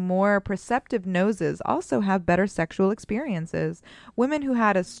people with more perceptive noses also have better sexual experiences. Women who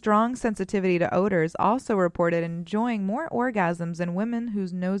had a strong sensitivity to odors also reported enjoying more orgasms than women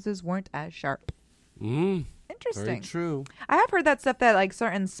whose noses weren't as sharp. Interesting. Very true. I have heard that stuff that like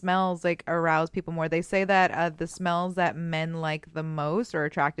certain smells like arouse people more. They say that the smells that men like the most or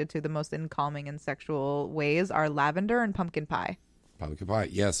attracted to the most in calming and sexual ways are lavender and pumpkin pie. Pumpkin pie,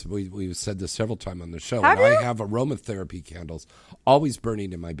 yes. We've said this several times on the show. Have you? I have aromatherapy candles always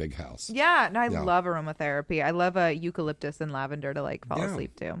burning in my big house. Yeah, no, I love aromatherapy. I love eucalyptus and lavender to like fall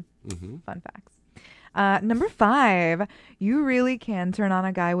asleep to. Fun facts. Number 5, you really can turn on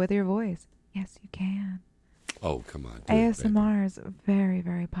a guy with your voice. Yes, you can. Oh, come on. ASMR is very,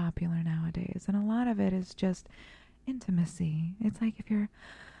 very popular nowadays. And a lot of it is just intimacy. It's like if you're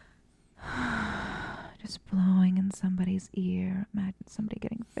just blowing in somebody's ear. Imagine somebody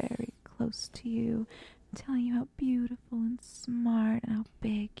getting very close to you, telling you how beautiful and smart and how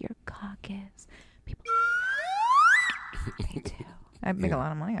big your cock is. People they do. I make a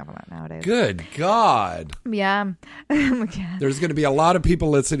lot of money off of that nowadays. Good God. Yeah. There's going to be a lot of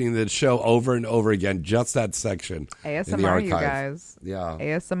people listening to the show over and over again, just that section. ASMR, in the archive. you guys. Yeah.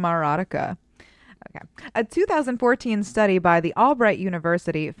 ASMRotica. Okay. A 2014 study by the Albright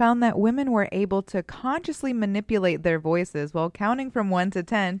University found that women were able to consciously manipulate their voices while counting from 1 to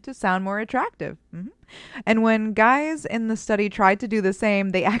 10 to sound more attractive. And when guys in the study tried to do the same,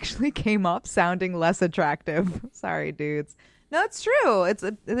 they actually came up sounding less attractive. Sorry, dudes. No, it's true.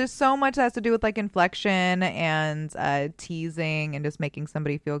 There's so much that has to do with like inflection and teasing and just making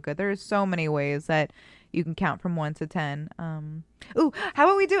somebody feel good. There's so many ways that you can count from 1 to 10. How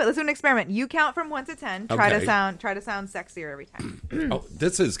about we do it? Let's do an experiment. You count from 1 to 10. Try to sound sexier every time. Oh,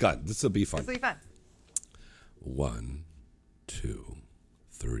 this is good. This will be fun. This will be fun. 1, 2,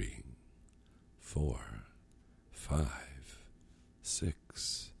 3, 4, 5,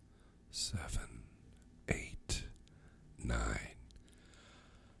 6, 7, 8, 9,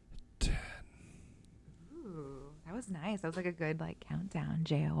 10. Ooh, that was nice. That was like a good like countdown.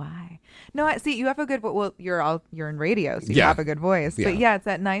 JOI. No, see, you have a good. Well, you're in radio, so you have a good voice. Yeah. But yeah, it's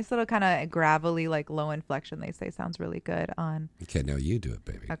that nice little kind of gravelly, like low inflection. They say sounds really good on. Okay, now you do it,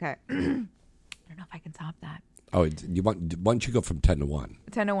 baby. Okay. I don't know if I can top that. Oh, you why don't you go from 10 to 1?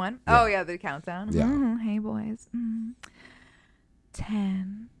 10 to 1? Yeah. Oh yeah, the countdown. Yeah. Hey boys.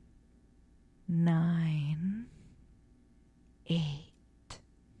 10, 9, 8,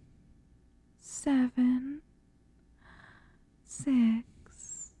 7, 6,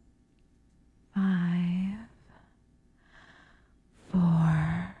 5,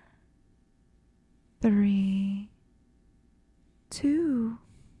 4, 3, 2,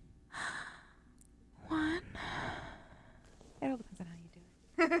 1. It all depends on how you do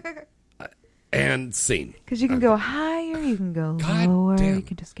it. And scene. Because you can go higher, you can go lower, you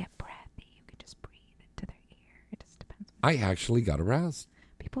can just get breathy, you can just breathe into their ear. It just depends. I actually got aroused.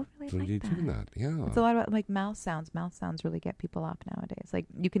 People really That's when you're doing that. Yeah. It's a lot about like mouth sounds. Mouth sounds really get people off nowadays. Like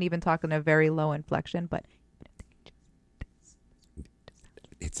you can even talk in a very low inflection, but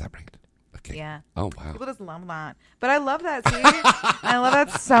it's that right. Okay. Yeah. Oh, wow. People just love that. But I love that, see? I love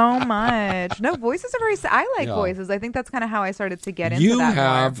that so much. No, voices are very... I like voices. I think that's kind of how I started to get into that. You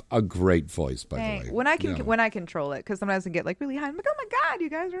have a great voice, by the way. When I control it, because sometimes I get like really high. I'm like, oh my God,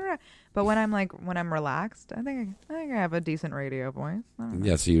 you guys are... But when I'm relaxed, I think I have a decent radio voice.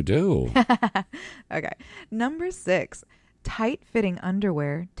 Yes, you do. Okay. Number 6. Tight-fitting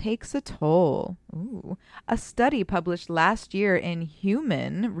underwear takes a toll. Ooh. A study published last year in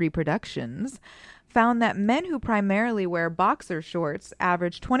Human Reproductions found that men who primarily wear boxer shorts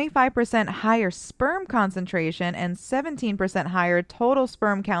average 25% higher sperm concentration and 17% higher total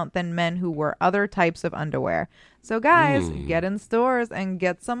sperm count than men who wear other types of underwear. So guys, get in stores and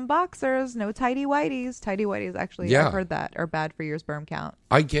get some boxers. No tighty-whities. Tighty-whities, actually, I've heard that, are bad for your sperm count.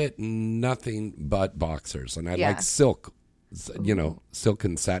 I get nothing but boxers, and I like silk. Silk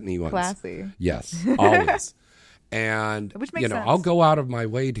and satiny ones. Classy. Yes, always. And, which makes sense. I'll go out of my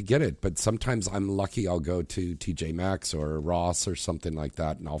way to get it, but sometimes I'm lucky I'll go to TJ Maxx or Ross or something like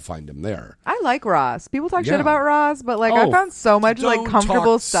that, and I'll find them there. I like Ross. People talk shit about Ross, but I found so much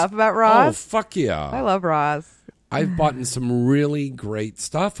comfortable stuff about Ross. Oh, fuck yeah. I love Ross. I've bought some really great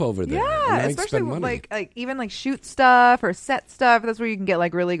stuff over there. Yeah, especially even shoot stuff or set stuff. That's where you can get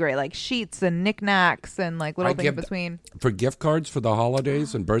really great sheets and knickknacks and little things in between. For gift cards for the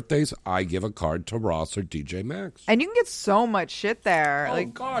holidays and birthdays, I give a card to Ross or TJ Maxx. And you can get so much shit there.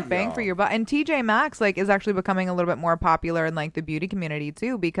 Bang for your buck. And TJ Maxx is actually becoming a little bit more popular in the beauty community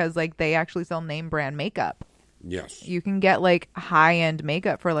too, because they actually sell name brand makeup. Yes. You can get high-end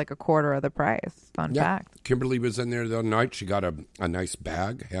makeup for a quarter of the price. Fun fact. Kimberly was in there the other night. She got a nice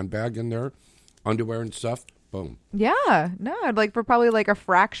handbag in there, underwear and stuff. Boom. Yeah. No, for probably a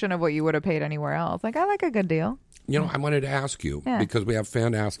fraction of what you would have paid anywhere else. I like a good deal. I wanted to ask you, because we have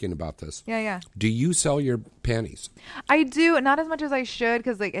fan asking about this. Yeah. Do you sell your panties? I do. Not as much as I should,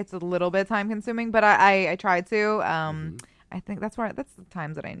 because it's a little bit time-consuming, but I try to. I think that's the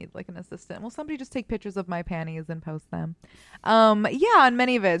times that I need an assistant. Will somebody just take pictures of my panties and post them? On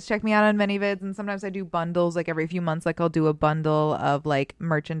ManyVids. Check me out on ManyVids. And sometimes I do bundles. Every few months, I'll do a bundle of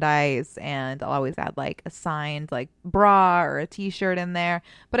merchandise, and I'll always add a signed bra or a t-shirt in there.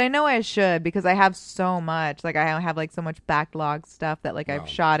 But I know I should, because I have so much. I have so much backlog stuff that I've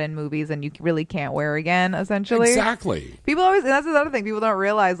shot in movies and you really can't wear again, essentially. Exactly. People always, and that's another thing. People don't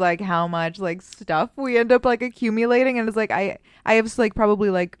realize how much stuff we end up accumulating, and it's I have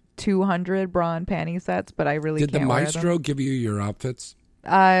probably 200 bra and panty sets, but I really can't wear them. Did the Maestro give you your outfits?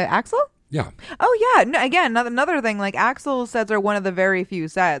 Axel? Yeah. Oh, yeah. No, again, another thing, Axel sets are one of the very few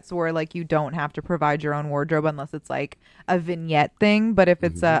sets where, you don't have to provide your own wardrobe unless it's, a vignette thing. But if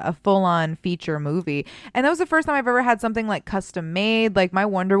it's a full-on feature movie. And that was the first time I've ever had something, custom made. My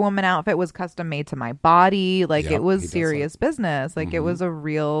Wonder Woman outfit was custom made to my body. It was serious business. It was a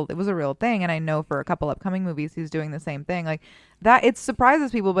real thing. And I know for a couple upcoming movies, he's doing the same thing. That it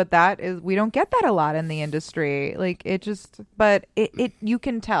surprises people, but we don't get that a lot in the industry. It you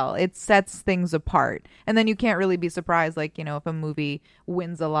can tell it sets things apart, and then you can't really be surprised. If a movie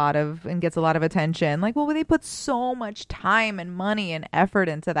wins and gets a lot of attention, they put so much time and money and effort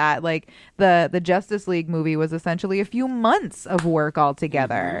into that. The Justice League movie was essentially a few months of work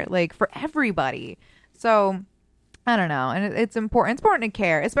altogether, for everybody. So I don't know. And it's important. It's important to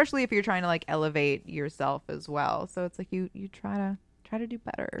care, especially if you're trying to elevate yourself as well. So it's you try to do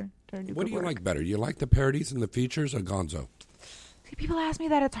better. What do you like better? You like the parodies and the features or Gonzo? People ask me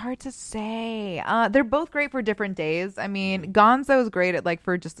that. It's hard to say. They're both great for different days. I mean, Gonzo is great at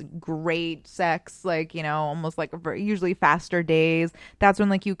for just great sex, almost usually faster days. That's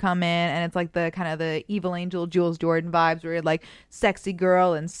when you come in and it's the kind of the evil angel Jules Jordan vibes where you're sexy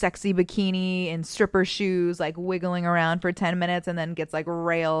girl in sexy bikini and stripper shoes, wiggling around for 10 minutes and then gets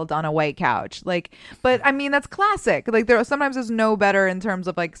railed on a white couch. But I mean, that's classic. Sometimes there's no better in terms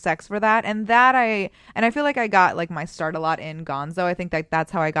of sex for that. And I feel I got my start a lot in Gonzo. I think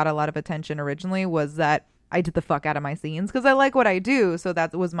that's how I got a lot of attention originally, was that I did the fuck out of my scenes because I like what I do. So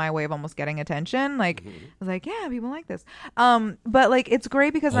that was my way of almost getting attention. I was yeah, people like this. But it's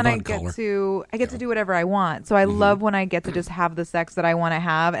great because then I get to do whatever I want. So I love when I get to just have the sex that I want to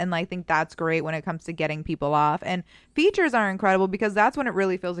have. And I think that's great when it comes to getting people off. And features are incredible because that's when it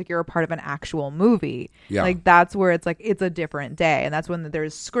really feels like you're a part of an actual movie. Yeah. That's where it's it's a different day. And that's when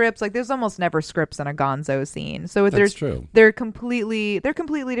there's scripts. There's almost never scripts in a Gonzo scene. So that's true. They're completely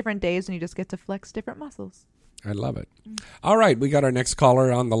different days and you just get to flex different muscles. I love it. All right, we got our next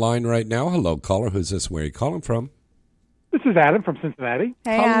caller on the line right now. Hello, caller. Who's this? Where are you calling from? This is Adam from Cincinnati.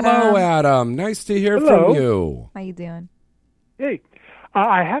 Hey, Hello, Adam. Nice to hear Hello. from you. How you doing? Hey,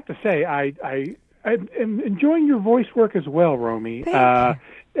 I have to say, I'm enjoying your voice work as well, Romy.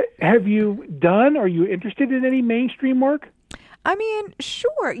 Have you done, are you interested in any mainstream work? I mean,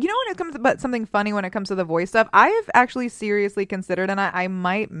 sure. You know, when it comes to something funny when it comes to the voice stuff, I have actually seriously considered, and I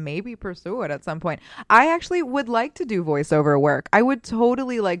might maybe pursue it at some point. I actually would like to do voiceover work. I would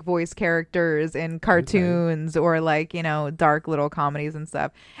totally like voice characters in cartoons or like, you know, dark little comedies and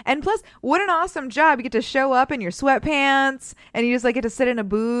stuff. And plus, what an awesome job. You get to show up in your sweatpants and you just like get to sit in a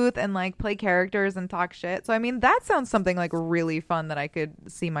booth and like play characters and talk shit. So, I mean, that sounds something like really fun that I could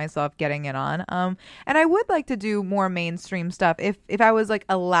see myself getting in on. And I would like to do more mainstream stuff. If I was like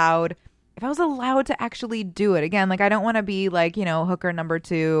allowed to actually do it again, like I don't want to be like, you know, hooker number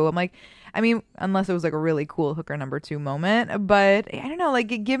 2. I'm like, I mean, unless it was like a really cool hooker number 2 moment, but I don't know,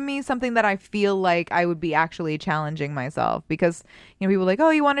 like give me something that I feel like I would be actually challenging myself, because, you know, people are like,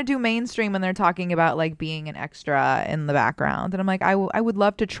 oh, you want to do mainstream, and they're talking about like being an extra in the background, and I'm like, I would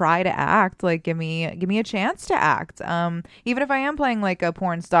love to try to act. Like give me a chance to act. Even if I am playing like a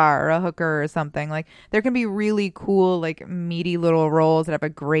porn star or a hooker or something, like there can be really cool like meaty little roles that have a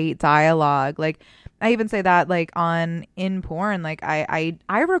great dialogue. Like I even say that like in porn, like I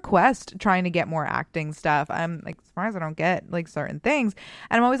request trying to get more acting stuff. I'm like, as far as I don't get like certain things,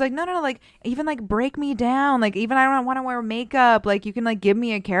 and I'm always like, no, like even like break me down. Like even I don't want to wear makeup. Like you can like give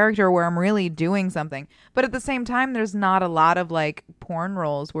me a character where I'm really doing something. But at the same time, there's not a lot of like porn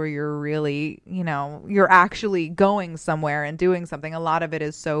roles where you're really, you know, you're actually going somewhere and doing something. A lot of it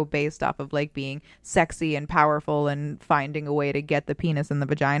is so based off of like being sexy and powerful and finding a way to get the penis in the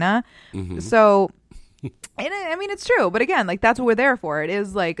vagina. Mm-hmm. So. And I mean, it's true, but again, like that's what we're there for. It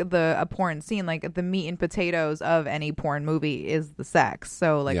is like a porn scene, like the meat and potatoes of any porn movie is the sex.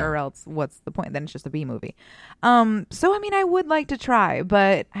 So like, or else what's the point? Then it's just a B movie. So I mean, I would like to try,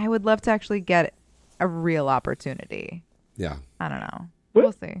 but I would love to actually get a real opportunity. Yeah. I don't know.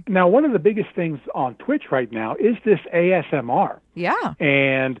 We'll see. Now, one of the biggest things on Twitch right now is this ASMR. Yeah.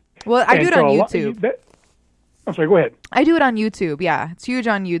 And I do it on YouTube. I'm sorry, go ahead. I do it on YouTube, yeah. It's huge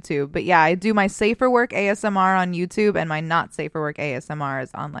on YouTube. But yeah, I do my safer work ASMR on YouTube, and my not safer work ASMR is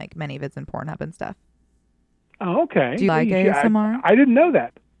on like ManyVids and Pornhub and stuff. Oh, okay. Do you like ASMR? I didn't know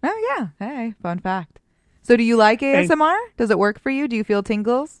that. Oh, yeah. Hey, fun fact. So do you like ASMR? Does it work for you? Do you feel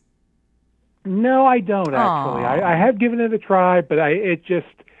tingles? No, I don't, actually. I have given it a try, but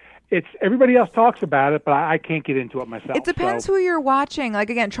it's everybody else talks about it, but I can't get into it myself. It depends who you're watching. Like,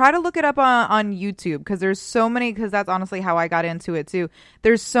 again, try to look it up on YouTube, because there's so many, because that's honestly how I got into it too.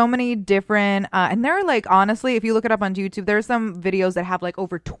 There's so many different, and there are like, honestly, if you look it up on YouTube, there's some videos that have like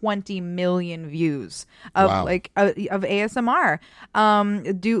over 20 million views of of ASMR.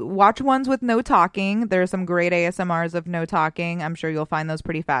 Watch ones with no talking. There's some great ASMRs of no talking. I'm sure you'll find those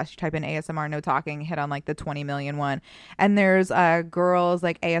pretty fast. You type in ASMR no talking, hit on like the 20 million one. And there's girls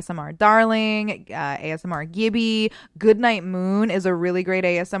like ASMR Darling, ASMR Gibby. Goodnight Moon is a really great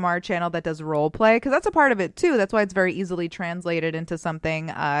ASMR channel that does role play, because that's a part of it too. That's why it's very easily translated into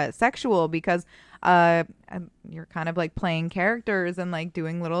something sexual, because you're kind of like playing characters and like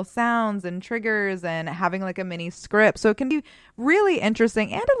doing little sounds and triggers and having like a mini script. So it can be really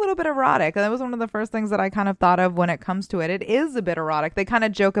interesting and a little bit erotic. And that was one of the first things that I kind of thought of when it comes to it. It is a bit erotic. They kind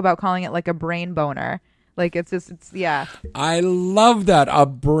of joke about calling it like a brain boner. Like it's yeah. I love that. A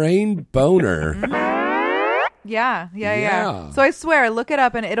brain boner. Yeah. So I swear, look it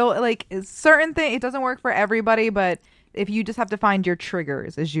up and it'll like certain thing. It doesn't work for everybody, but if you just have to find your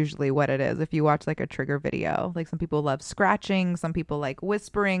triggers is usually what it is. If you watch like a trigger video, like some people love scratching, some people like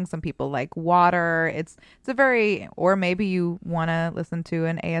whispering, some people like water. It's a very, or maybe you want to listen to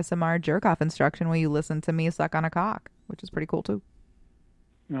an ASMR jerk off instruction where you listen to me suck on a cock, which is pretty cool too.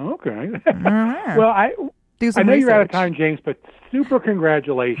 Okay. Well, I know you're out of time, James, but super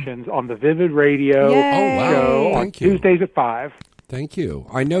congratulations on the Vivid Radio show on Tuesdays at 5. Thank you.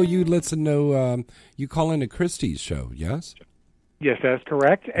 I know you listen to, you call into Christie's show, yes? Yes, that's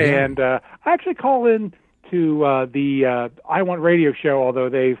correct. Yeah. And I actually call in to the I Want Radio show, although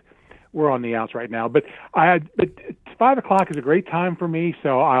we're on the outs right now. But 5 o'clock is a great time for me,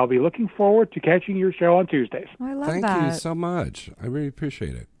 so I'll be looking forward to catching your show on Tuesdays. Oh, I love that. Thank you so much. I really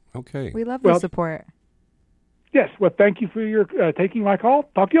appreciate it. Okay. We love the support. Yes. Well, thank you for your taking my call.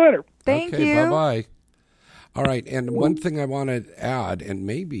 Talk to you later. Thank you. Bye-bye. All right. And one thing I want to add, and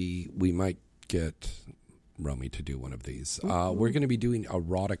maybe we might get Romy to do one of these. We're going to be doing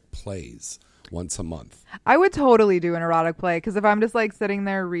erotic plays once a month. I would totally do an erotic play, because if I'm just like sitting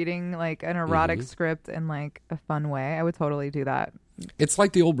there reading like an erotic script in like a fun way, I would totally do that. It's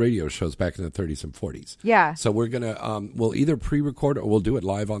like the old radio shows back in the 30s and 40s. Yeah. So we're going to, we'll either pre-record or we'll do it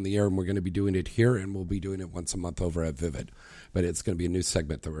live on the air, and we're going to be doing it here, and we'll be doing it once a month over at Vivid. But it's going to be a new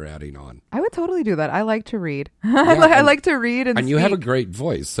segment that we're adding on. I would totally do that. I like to read. I like to read and you have a great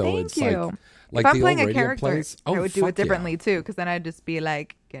voice. So Thank it's you. like if I'm the playing old a character, plays. I would do it differently too, because then I'd just be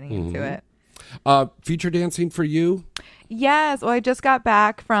like getting into it. Feature dancing for you? Yes. Well, I just got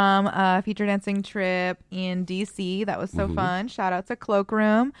back from a feature dancing trip in DC. That was so fun. Shout out to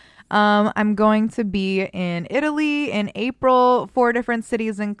Cloakroom. I'm going to be in Italy in April, 4 different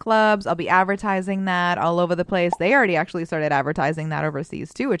cities and clubs. I'll be advertising that all over the place. They already actually started advertising that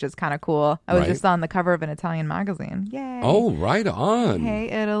overseas too, which is kind of cool. I was just on the cover of an Italian magazine. Yay. Oh, right on. Hey,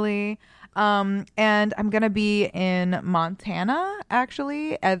 Italy. And I'm going to be in Montana,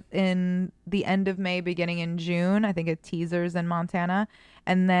 actually, in the end of May, beginning in June. I think it teasers in Montana.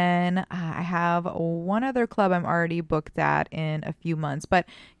 And then I have one other club I'm already booked at in a few months. But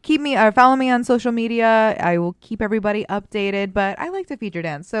follow me on social media. I will keep everybody updated. But I like to feature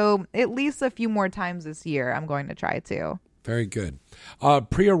dance. So at least a few more times this year, I'm going to try to. Very good.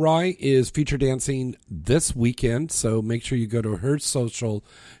 Priya Rai is feature dancing this weekend, so make sure you go to her social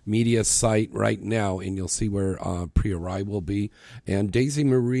media site right now, and you'll see where Priya Rai will be. And Daisy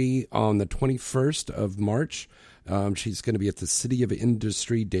Marie on the 21st of March, she's going to be at the City of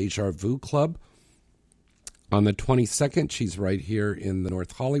Industry Deja Vu Club. On the 22nd, she's right here in the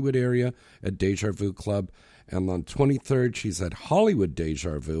North Hollywood area at Deja Vu Club. And on 23rd, she's at Hollywood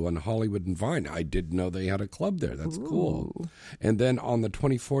Deja Vu on Hollywood and Vine. I didn't know they had a club there. That's cool. And then on the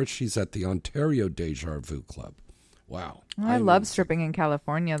 24th, she's at the Ontario Deja Vu Club. Wow. I love stripping in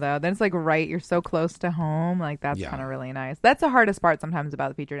California, though. Then it's like you're so close to home. Like, that's kind of really nice. That's the hardest part sometimes about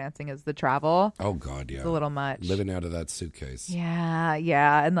the feature dancing is the travel. Oh, God, yeah. It's a little much. Living out of that suitcase. Yeah.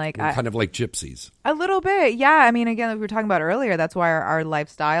 And like... kind of like gypsies. A little bit, yeah. I mean, again, like we were talking about earlier, that's why our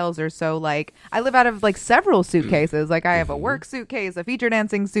lifestyles are so like... I live out of like several suitcases. Like, I have a work suitcase, a feature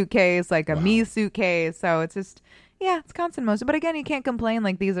dancing suitcase, like a me suitcase. So it's just... Yeah, it's constant motion. But again, you can't complain.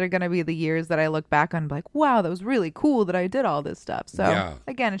 Like, these are going to be the years that I look back on and be like, wow, that was really cool that I did all this stuff. So,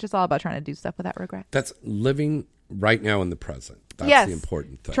 again, it's just all about trying to do stuff without regret. That's living right now in the present. That's the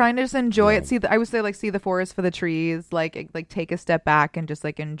important thing. Trying to just enjoy it. I would say, like, see the forest for the trees. Like take a step back and just,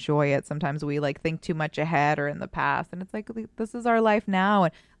 like, enjoy it. Sometimes we, like, think too much ahead or in the past. And it's like, this is our life now.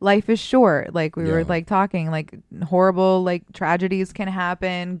 And life is short. Like, we were, like, talking. Like, horrible, like, tragedies can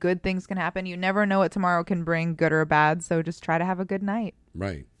happen. Good things can happen. You never know what tomorrow can bring, good or bad. So just try to have a good night.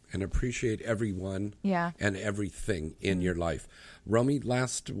 Right. And appreciate everyone and everything in your life. Romy,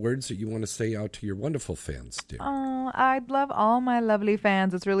 last words that you want to say out to your wonderful fans, dear. Oh, I'd love all my lovely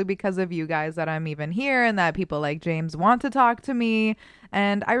fans. It's really because of you guys that I'm even here and that people like James want to talk to me.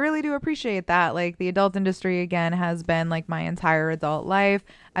 And I really do appreciate that. Like, the adult industry, again, has been like my entire adult life.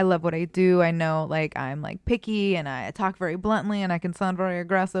 I love what I do. I know, like, I'm like picky and I talk very bluntly and I can sound very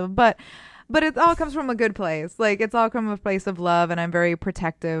aggressive, but it all comes from a good place. Like, it's all come from a place of love, and I'm very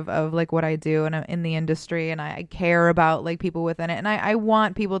protective of, like, what I do, and I'm in the industry, and I care about, like, people within it, and I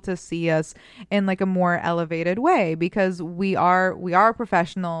want people to see us in, like, a more elevated way, because we are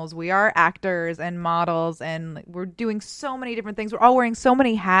professionals, we are actors and models, and like, we're doing so many different things. We're all wearing so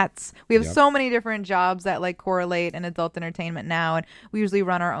many hats. We have so many different jobs that, like, correlate in adult entertainment now, and we usually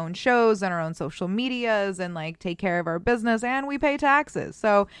run our own shows and our own social medias and, like, take care of our business, and we pay taxes.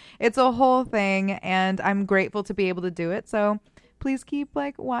 So it's a whole thing, and I'm grateful to be able to do it. So please keep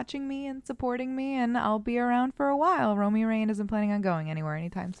like watching me and supporting me, and I'll be around for a while. Romy Rain isn't planning on going anywhere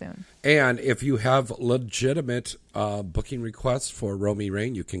anytime soon. And if you have legitimate booking requests for Romy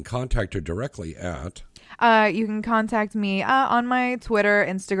Rain, you can contact her directly at... You can contact me on my Twitter,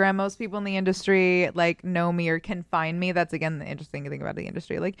 Instagram. Most people in the industry like know me or can find me. That's, again, the interesting thing about the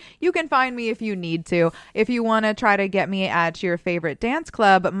industry. Like, you can find me if you need to. If you want to try to get me at your favorite dance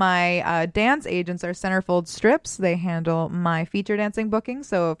club, my dance agents are Centerfold Strips. They handle my feature dancing booking.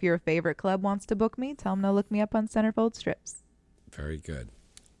 So if your favorite club wants to book me, tell them to look me up on Centerfold Strips. Very good.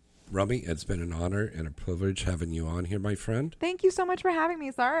 Romy, it's been an honor and a privilege having you on here, my friend. Thank you so much for having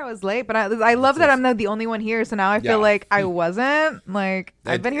me. Sorry I was late, but I love that I'm the only one here, so now I feel like I wasn't. Like,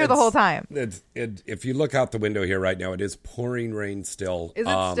 I've been here the whole time. If you look out the window here right now, it is pouring rain still. Is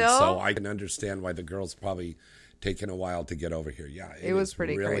it still? So I can understand why the girls probably taken a while to get over here. Yeah, it was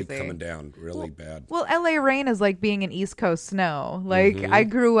pretty really crazy. Coming down really bad. Well, LA rain is like being in East Coast snow. Like, I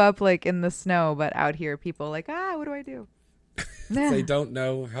grew up like in the snow, but out here people like, what do I do? They don't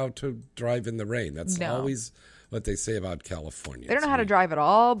know how to drive in the rain. That's always what they say about California. They don't know how to drive at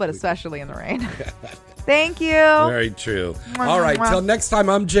all, but especially in the rain. Thank you. Very true. All right, till next time,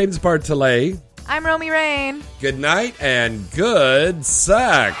 I'm James Bartolet. I'm Romy Rain. Good night and good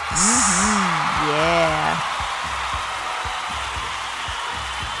sex. Yeah.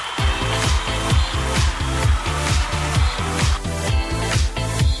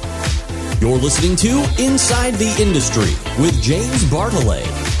 You're listening to Inside the Industry with James Bartolet,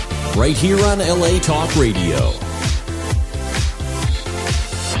 right here on LA Talk Radio.